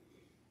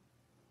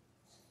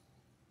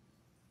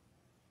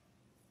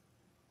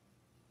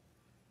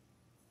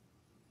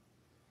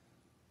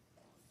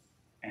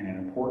 And an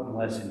important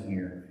lesson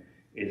here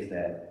is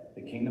that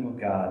the kingdom of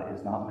God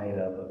is not made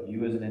up of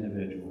you as an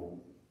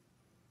individual,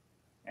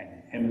 and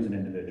him as an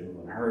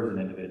individual, and her as an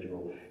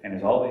individual, and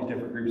as all these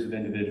different groups of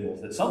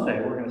individuals, that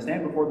someday we're going to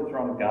stand before the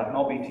throne of God and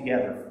all be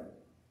together.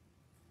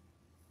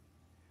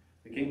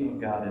 The kingdom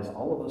of God is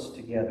all of us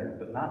together,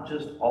 but not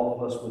just all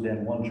of us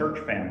within one church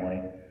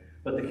family,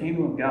 but the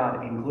kingdom of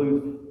God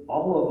includes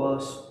all of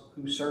us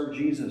who serve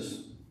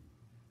Jesus.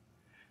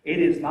 It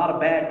is not a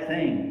bad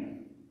thing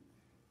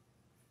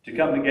to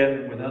come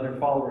together with other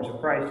followers of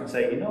Christ and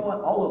say, you know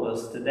what, all of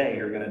us today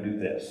are going to do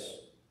this.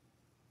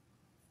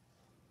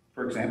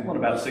 For example, in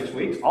about 6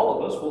 weeks, all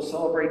of us will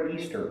celebrate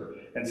Easter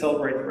and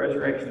celebrate the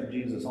resurrection of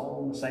Jesus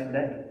all on the same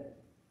day.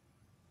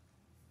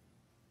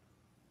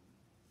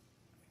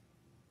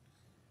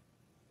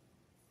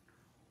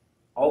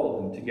 All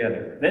of them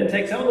together. Then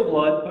take some of the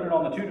blood, put it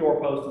on the 2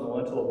 doorposts and the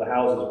lintel of the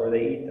houses where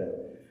they eat them.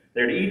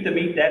 They're to eat the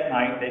meat that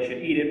night. They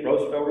should eat it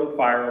roasted over the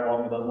fire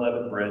along with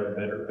unleavened bread and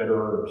bitter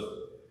herbs.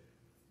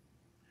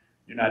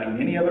 Do not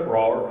eat any of it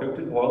raw or cooked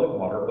in boiling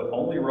water, but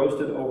only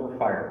roasted over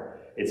fire.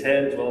 Its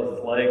head as well as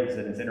its legs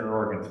and its inner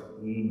organs.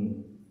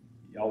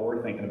 Y'all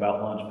were thinking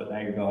about lunch, but now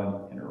you're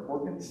going, inner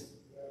organs?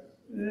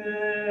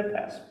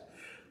 Pass.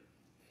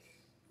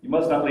 You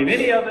must not leave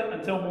any of it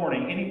until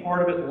morning. Any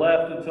part of it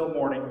left until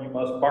morning you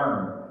must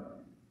burn.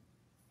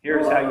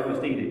 Here's how you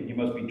must eat it. You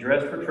must be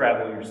dressed for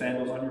travel, your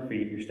sandals on your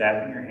feet, your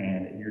staff in your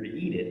hand, and you're to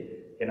eat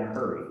it in a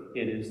hurry.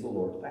 It is the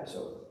Lord's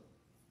Passover.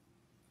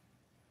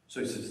 So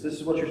he says, this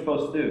is what you're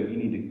supposed to do. You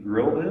need to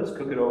grill this,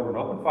 cook it over an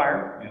open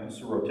fire, it's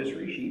a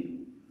rotisserie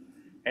sheep,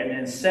 and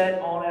then set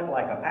on it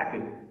like a pack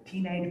of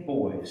teenage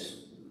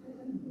boys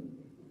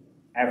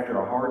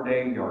after a hard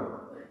day of yard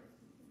work.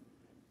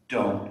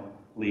 Don't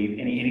leave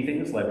anything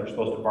that's left. You're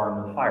supposed to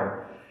burn with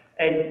fire.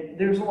 And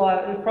there's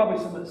probably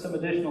some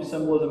additional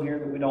symbolism here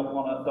that we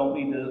don't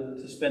need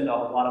to spend a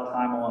lot of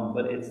time on,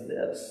 but it's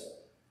this.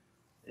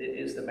 It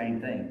is the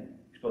main thing.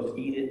 You're supposed to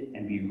eat it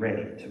and be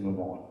ready to move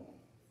on.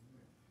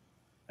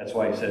 That's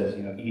why he says,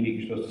 eat it,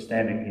 you're supposed to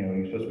stand it,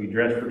 you're supposed to be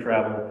dressed for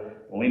travel,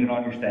 leaning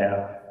on your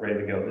staff, ready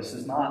to go. This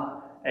is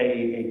not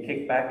a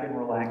kick back and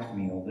relax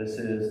meal. This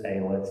is a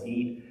let's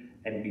eat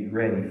and be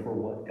ready for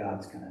what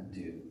God's going to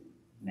do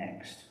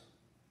next.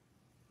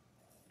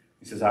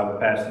 He says, I will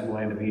pass through the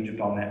land of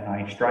Egypt on that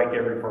night, strike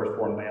every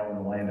firstborn male in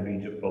the land of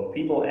Egypt, both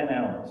people and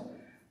animals.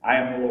 I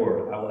am the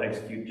Lord. I will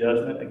execute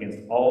judgment against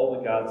all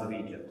the gods of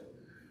Egypt.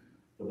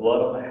 The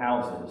blood on the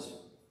houses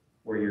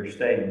where you're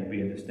staying will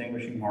be a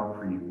distinguishing mark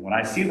for you. When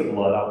I see the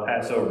blood, I'll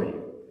pass over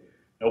you.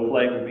 No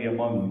plague will be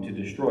among you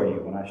to destroy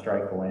you when I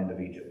strike the land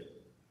of Egypt.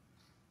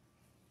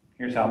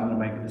 Here's how I'm going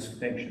to make a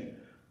distinction.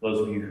 Those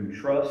of you who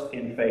trust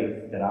in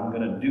faith that I'm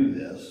going to do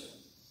this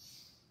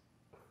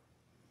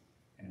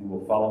and who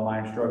will follow my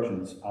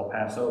instructions, I'll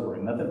pass over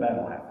and nothing bad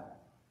will happen.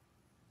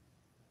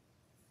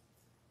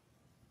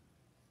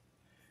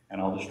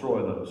 And I'll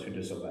destroy those who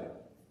disobey.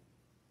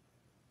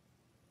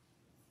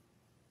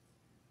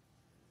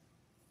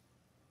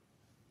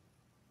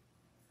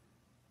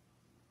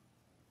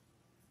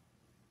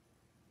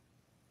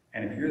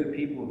 And if you're the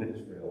people of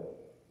Israel,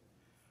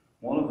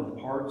 one of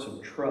the parts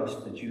of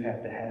trust that you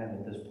have to have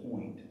at this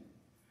point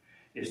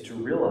is to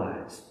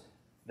realize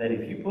that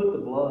if you put the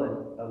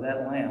blood of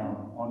that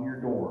lamb on your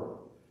door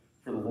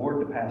for the Lord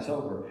to pass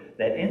over,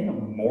 that in the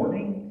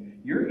morning,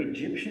 your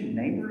Egyptian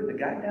neighbor, the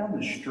guy down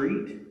the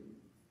street,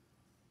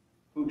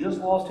 who just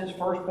lost his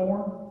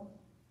firstborn,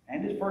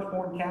 and his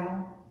firstborn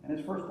cow, and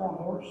his firstborn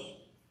horse,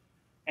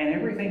 and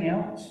everything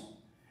else,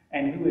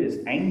 and who is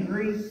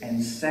angry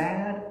and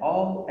sad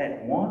all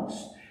at once,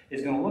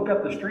 is going to look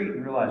up the street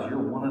and realize you're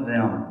one of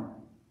them.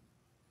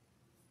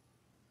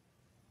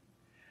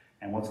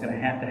 And what's going to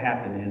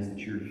happen is that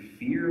your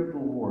fear of the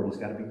Lord has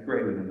got to be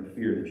greater than the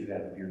fear that you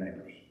have of your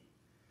neighbors.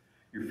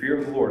 Your fear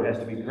of the Lord has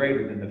to be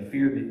greater than the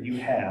fear that you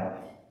have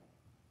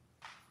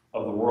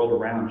of the world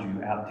around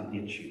you out to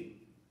get you.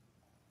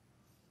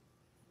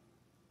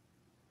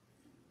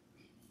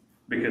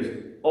 Because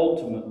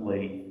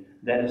ultimately,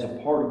 that is a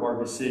part of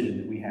our decision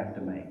that we have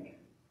to make.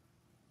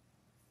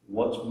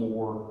 What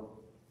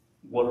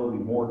are we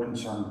more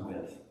concerned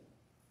with?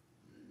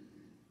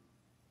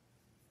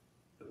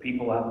 The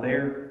people out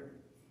there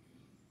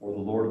or the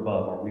Lord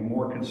above? Are we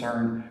more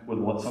concerned with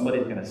what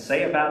somebody's going to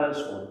say about us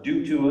or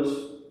do to us?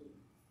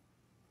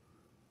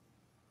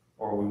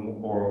 Or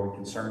are we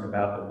concerned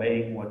about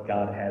obeying what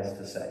God has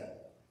to say?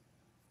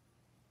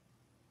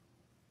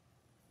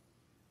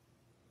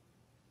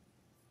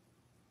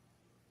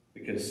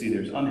 Because, see,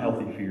 there's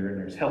unhealthy fear and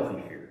there's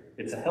healthy fear.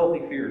 It's a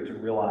healthy fear to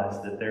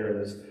realize that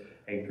there is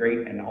a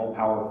great and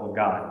all-powerful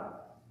God.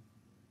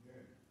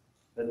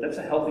 That's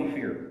a healthy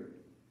fear.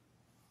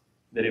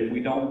 That if we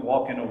don't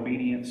walk in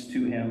obedience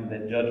to Him,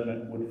 that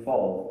judgment would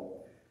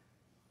fall.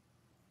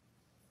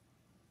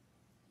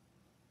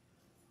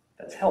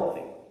 That's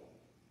healthy.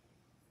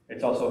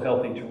 It's also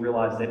healthy to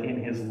realize that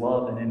in His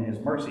love and in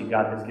His mercy,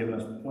 God has given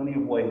us plenty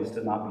of ways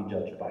to not be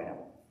judged by Him.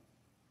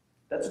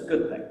 That's a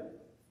good thing.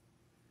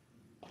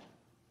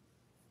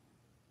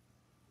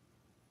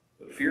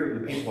 But fear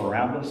of the people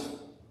around us,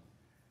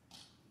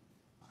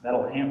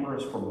 that'll hamper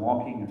us from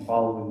walking and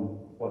following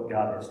what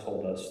God has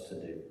told us to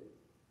do.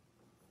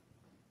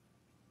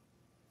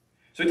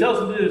 So He tells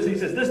them to do this. He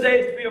says, this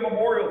day is to be a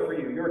memorial for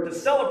you. You are to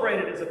celebrate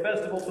it as a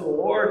festival to the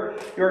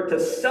Lord. You are to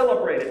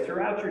celebrate it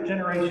throughout your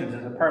generations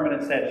as a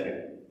permanent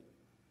statute.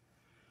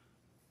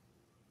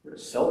 You're to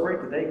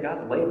celebrate the day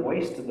God laid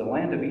waste to the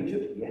land of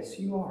Egypt? Yes,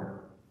 you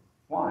are.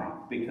 Why?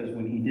 Because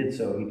when He did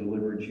so, He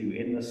delivered you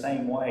in the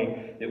same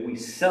way that we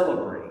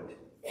celebrate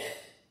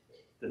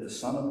that the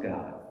Son of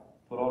God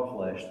put on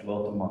flesh,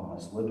 dwelt among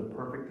us, lived a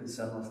perfect and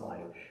sinless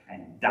life,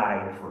 and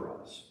died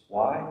for us.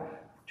 Why?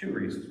 For two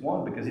reasons.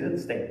 One, because He didn't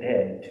stay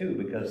dead. And two,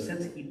 because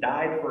since He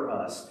died for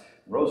us,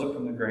 rose up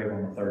from the grave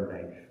on the third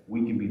day,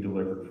 we can be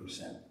delivered from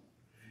sin.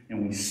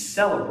 And we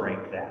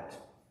celebrate that.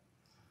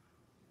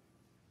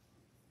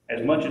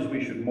 As much as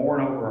we should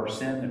mourn over our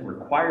sin that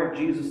required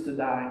Jesus to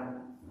die,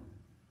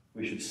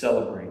 we should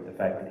celebrate the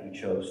fact that He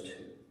chose to.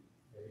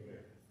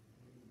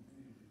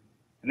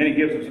 And then He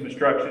gives them some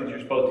instructions. You're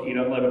supposed to eat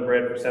unleavened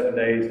bread for 7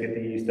 days, get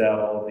the yeast out,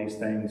 all of these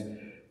things.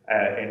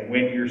 And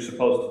when you're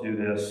supposed to do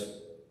this,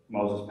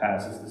 Moses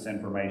passes this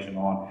information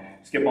on.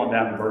 Skip on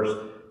down to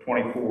verse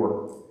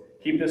 24.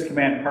 Keep this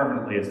command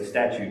permanently as a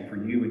statute for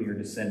you and your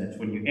descendants.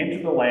 When you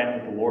enter the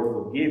land that the Lord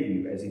will give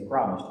you, as He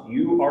promised,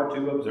 you are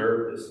to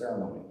observe this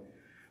ceremony.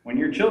 When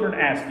your children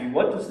ask you,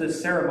 what does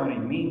this ceremony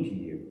mean to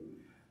you?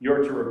 You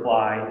are to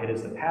reply, it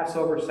is the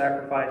Passover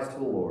sacrifice to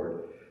the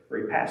Lord, for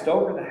He passed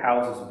over the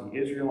houses of the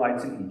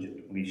Israelites in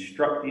Egypt when He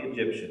struck the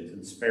Egyptians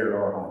and spared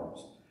our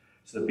homes.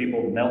 So the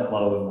people knelt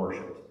low and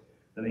worshipped.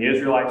 Then the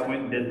Israelites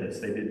went and did this.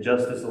 They did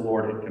just as the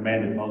Lord had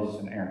commanded Moses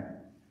and Aaron.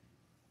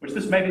 Which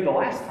this may be the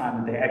last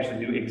time that they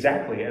actually do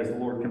exactly as the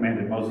Lord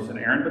commanded Moses and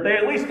Aaron, but they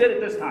at least did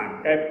it this time,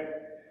 okay?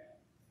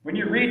 When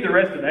you read the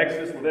rest of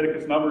Exodus,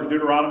 Leviticus, Numbers,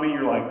 Deuteronomy,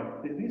 you're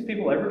like, did these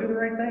people ever do the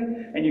right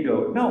thing? And you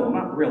go, no,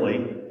 not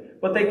really,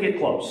 but they get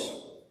close.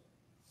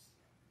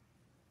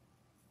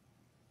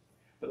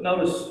 But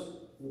notice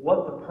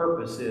what the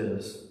purpose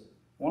is.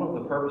 One of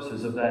the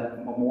purposes of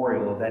that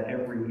memorial, of that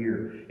every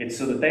year, it's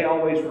so that they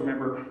always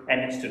remember,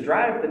 and it's to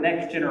drive the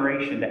next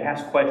generation to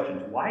ask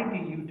questions. Why do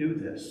you do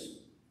this?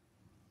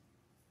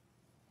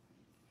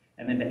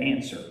 And then to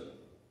answer.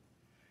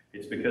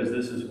 It's because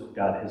this is what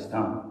God has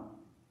done.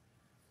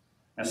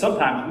 Now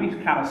sometimes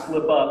we kind of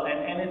slip up,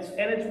 and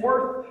it's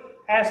worth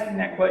asking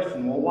that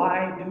question, well,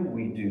 why do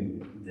we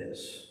do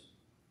this?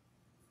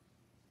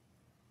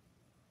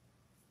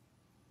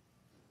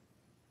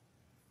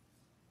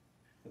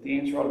 But the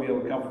answer ought to be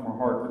able to come from our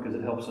heart because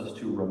it helps us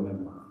to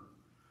remember.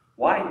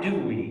 Why do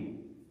we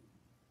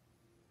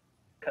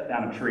cut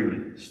down a tree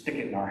and stick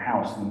it in our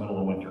house in the middle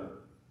of winter?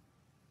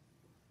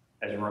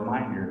 As a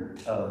reminder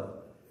of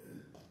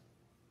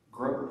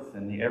growth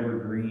and the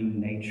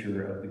evergreen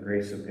nature of the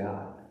grace of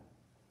God.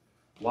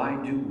 Why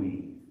do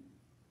we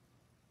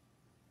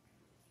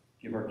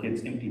give our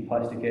kids empty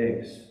plastic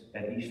eggs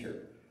at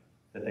Easter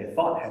that they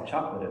thought had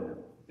chocolate in them?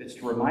 It's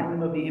to remind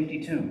them of the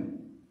empty tomb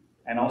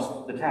and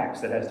also the tax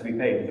that has to be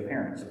paid to the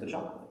parents of the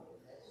chocolate.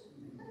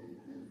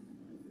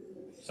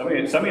 Some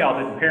of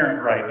y'all didn't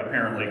parent right,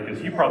 apparently,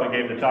 because you probably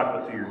gave the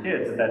chocolate to your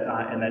kids at that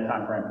time, in that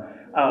time frame.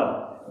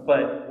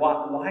 But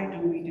why do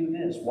we do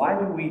this? Why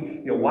do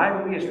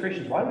we as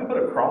Christians, why do we put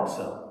a cross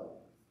up?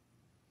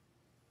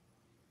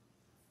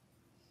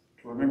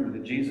 To remember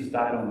that Jesus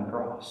died on the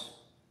cross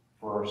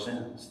for our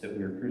sins, that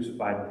we are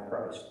crucified with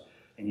Christ,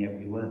 and yet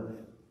we live.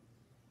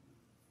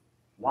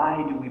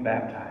 Why do we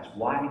baptize?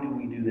 Why do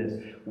we do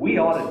this? We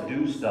ought to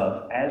do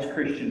stuff as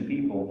Christian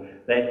people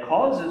that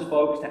causes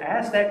folks to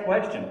ask that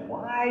question.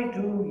 Why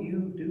do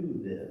you do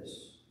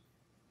this?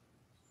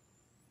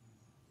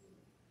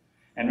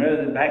 And rather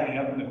than backing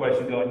up from the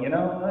question going, I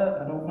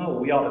don't know,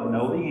 we ought to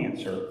know the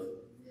answer.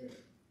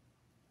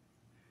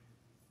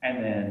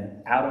 And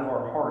then out of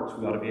our hearts,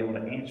 we ought to be able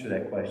to answer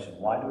that question.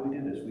 Why do we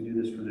do this? We do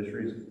this for this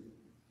reason.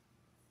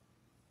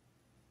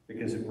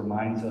 Because it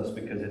reminds us,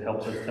 because it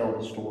helps us tell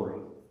the story.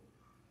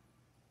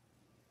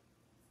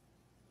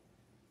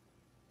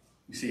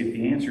 You see, if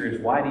the answer is,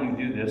 why do you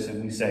do this?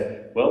 And we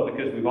say, well,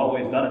 because we've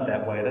always done it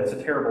that way, that's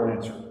a terrible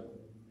answer.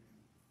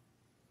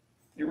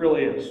 It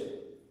really is.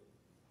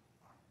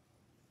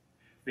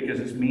 Because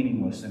it's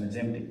meaningless and it's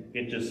empty.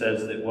 It just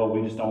says that, well,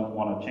 we just don't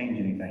want to change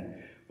anything.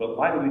 But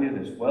why do we do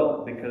this?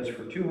 Well, because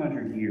for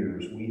 200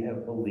 years we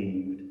have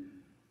believed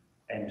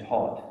and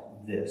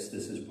taught this.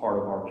 This is part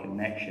of our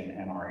connection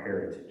and our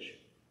heritage.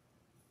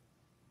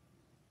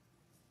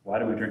 Why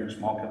do we drink a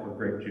small cup of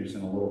grape juice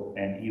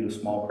and eat a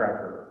small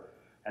cracker?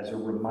 As a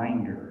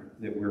reminder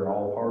that we're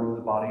all part of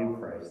the body of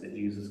Christ, that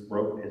Jesus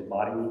broke, his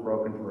body was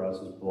broken for us,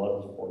 his blood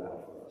was poured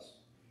out for us.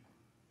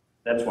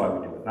 That's why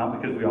we do it.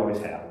 Not because we always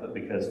have, but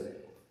because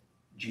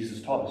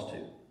Jesus taught us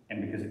to,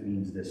 and because it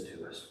means this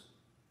to us.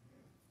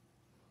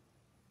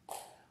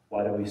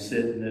 Why do we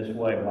sit in this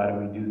way? Why do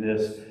we do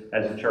this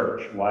as a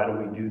church? Why do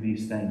we do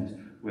these things?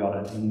 We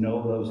ought to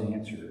know those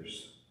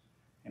answers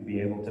and be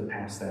able to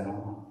pass that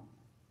on.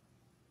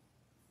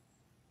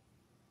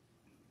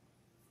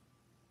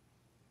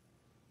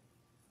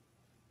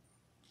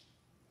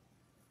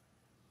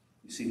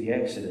 You see, the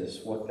Exodus,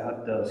 what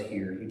God does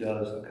here, he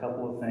does a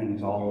couple of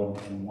things all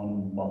in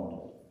one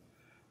bundle.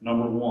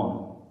 Number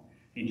one,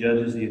 he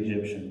judges the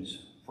Egyptians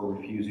for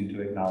refusing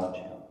to acknowledge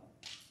him.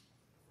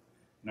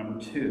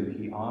 Number two,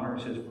 he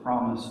honors his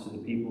promise to the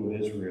people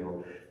of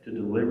Israel to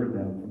deliver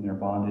them from their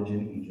bondage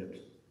in Egypt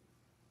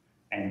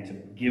and to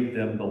give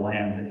them the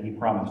land that he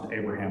promised to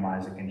Abraham,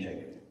 Isaac, and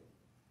Jacob.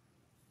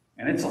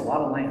 And it's a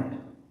lot of land,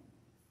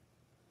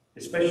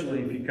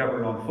 especially if you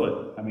cover it on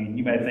foot. I mean,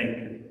 you may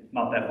think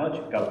not that much,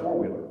 you've got a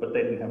four-wheeler, but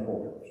they didn't have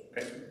four-wheelers,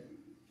 okay?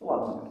 It's a lot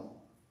of land,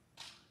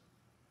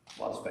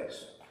 a lot of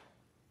space.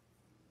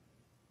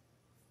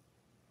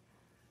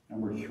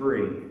 Number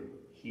three,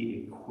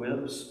 he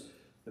equips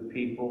the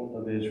people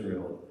of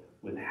Israel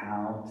with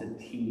how to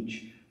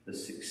teach the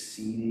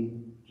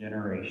succeeding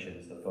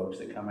generations, the folks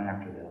that come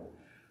after them,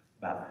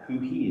 about who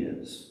he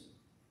is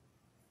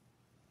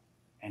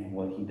and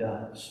what he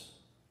does.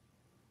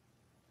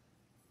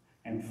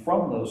 And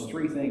from those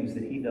three things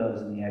that he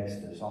does in the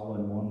Exodus, all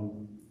in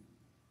one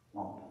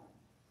lump,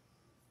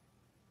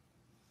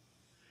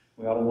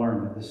 we ought to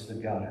learn that this is a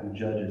God who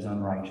judges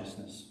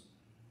unrighteousness.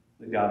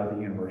 The God of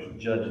the universe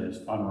judges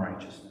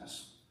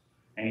unrighteousness.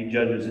 And he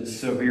judges it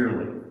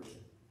severely.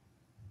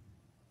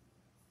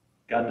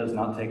 God does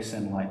not take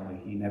sin lightly.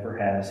 He never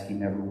has. He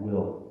never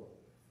will.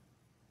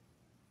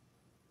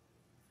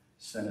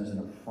 Sin is an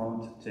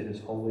affront to his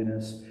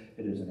holiness.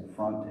 It is an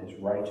affront to his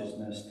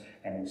righteousness.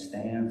 And it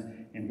stands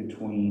in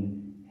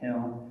between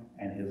him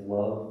and his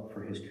love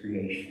for his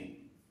creation.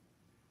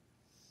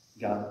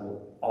 God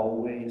will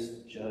always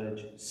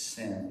judge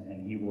sin.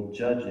 And he will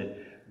judge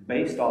it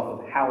based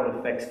off of how it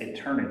affects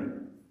eternity.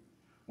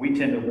 We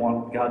tend to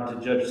want God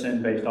to judge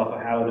sin based off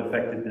of how it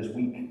affected this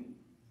week.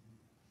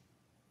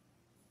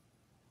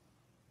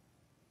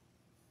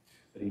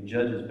 But he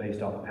judges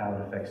based off of how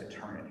it affects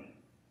eternity.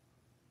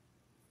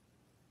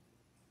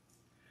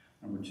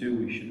 Number two,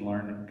 we should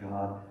learn that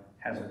God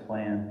has a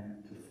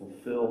plan to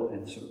fulfill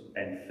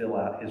and fill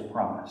out his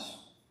promise.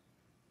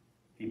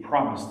 He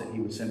promised that he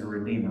would send a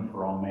Redeemer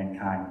for all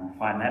mankind. We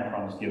find that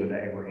promise given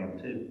to Abraham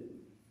too.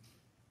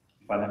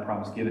 We find that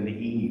promise given to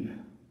Eve.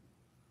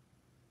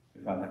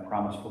 We find that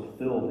promise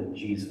fulfilled in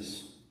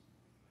Jesus.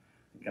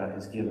 God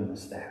has given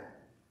us that.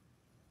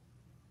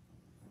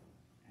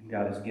 And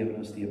God has given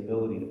us the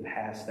ability to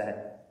pass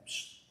that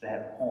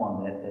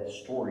on, that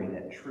story,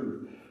 that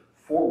truth,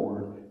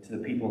 forward to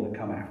the people that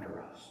come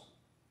after us.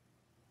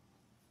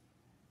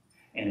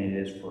 And it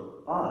is for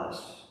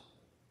us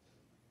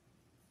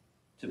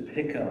to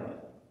pick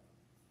up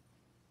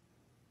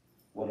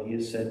what he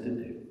has said to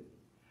do,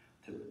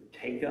 to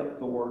take up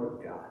the Word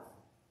of God,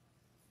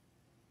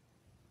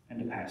 and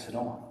to pass it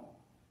on.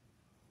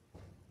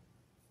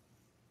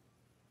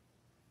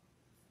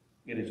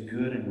 It is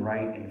good and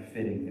right and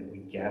fitting that we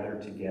gather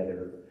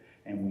together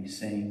and we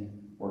sing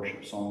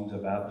worship songs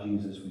about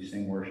Jesus. We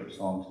sing worship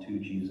songs to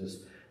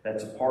Jesus.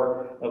 That's a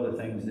part of the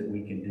things that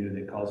we can do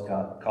that cause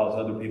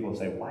other people to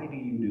say, why do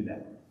you do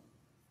that?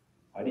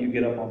 Why do you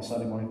get up on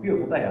Sunday morning?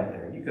 Beautiful day out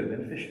there. You could have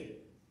been fishing.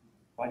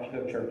 Why'd you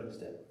go to church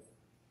instead?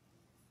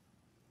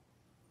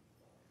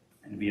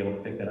 And to be able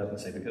to pick that up and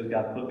say, because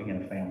God put me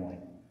in a family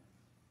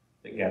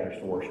that gathers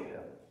to worship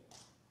Him.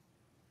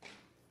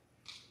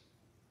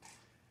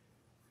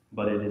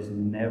 But it is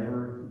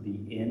never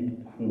the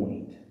end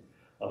point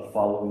of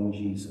following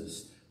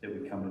Jesus that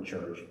we come to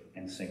church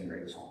and sing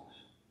great songs.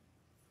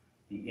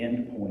 The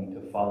end point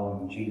of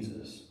following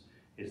Jesus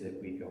is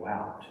that we go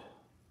out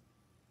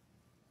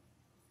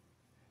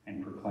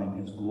and proclaim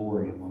His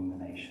glory among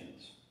the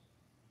nations.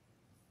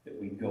 That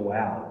we go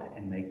out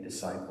and make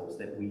disciples.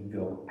 That we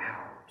go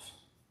out.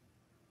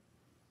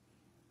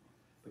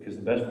 Because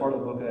the best part of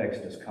the book of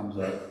Exodus comes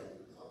up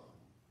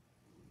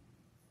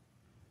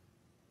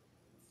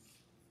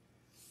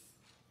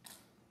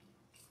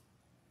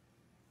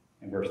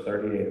in verse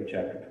 38 of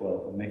chapter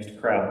 12. A mixed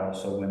crowd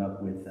also went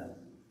up with them.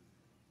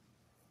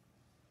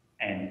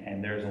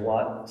 And there's a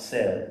lot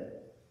said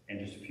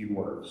in just a few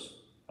words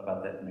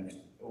about that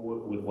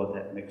with what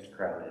that mixed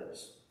crowd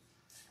is.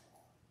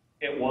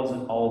 It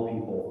wasn't all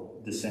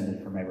people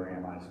descended from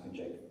Abraham, Isaac, and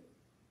Jacob.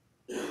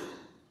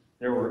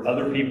 There were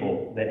other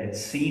people that had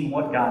seen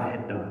what God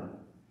had done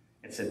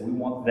and said, we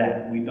want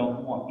that. We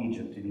don't want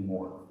Egypt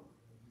anymore.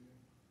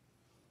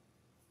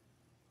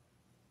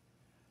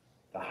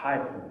 The high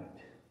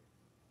point,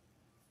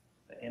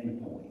 the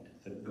end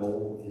point, the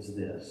goal is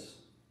this.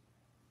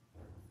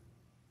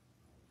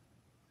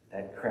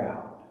 That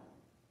crowd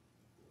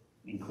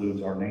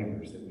includes our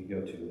neighbors that we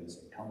go to and say,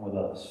 come with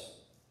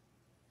us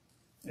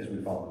as we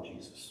follow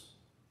Jesus.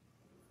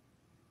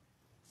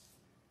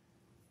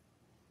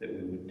 That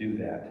we would do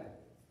that.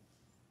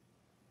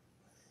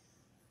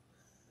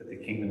 That the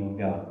kingdom of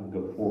God would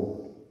go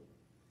forward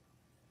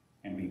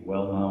and be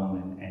well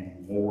known,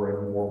 and more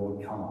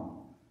would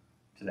come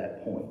to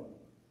that point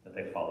that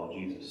they follow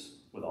Jesus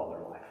with all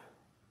their life.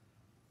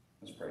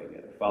 Let's pray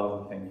together. Father,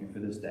 we thank you for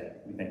this day.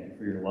 We thank you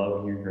for your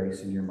love, your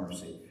grace, and your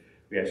mercy.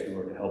 We ask you,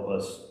 Lord, to help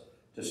us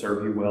to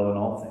serve you well in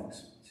all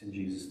things. It's in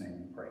Jesus' name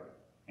we pray.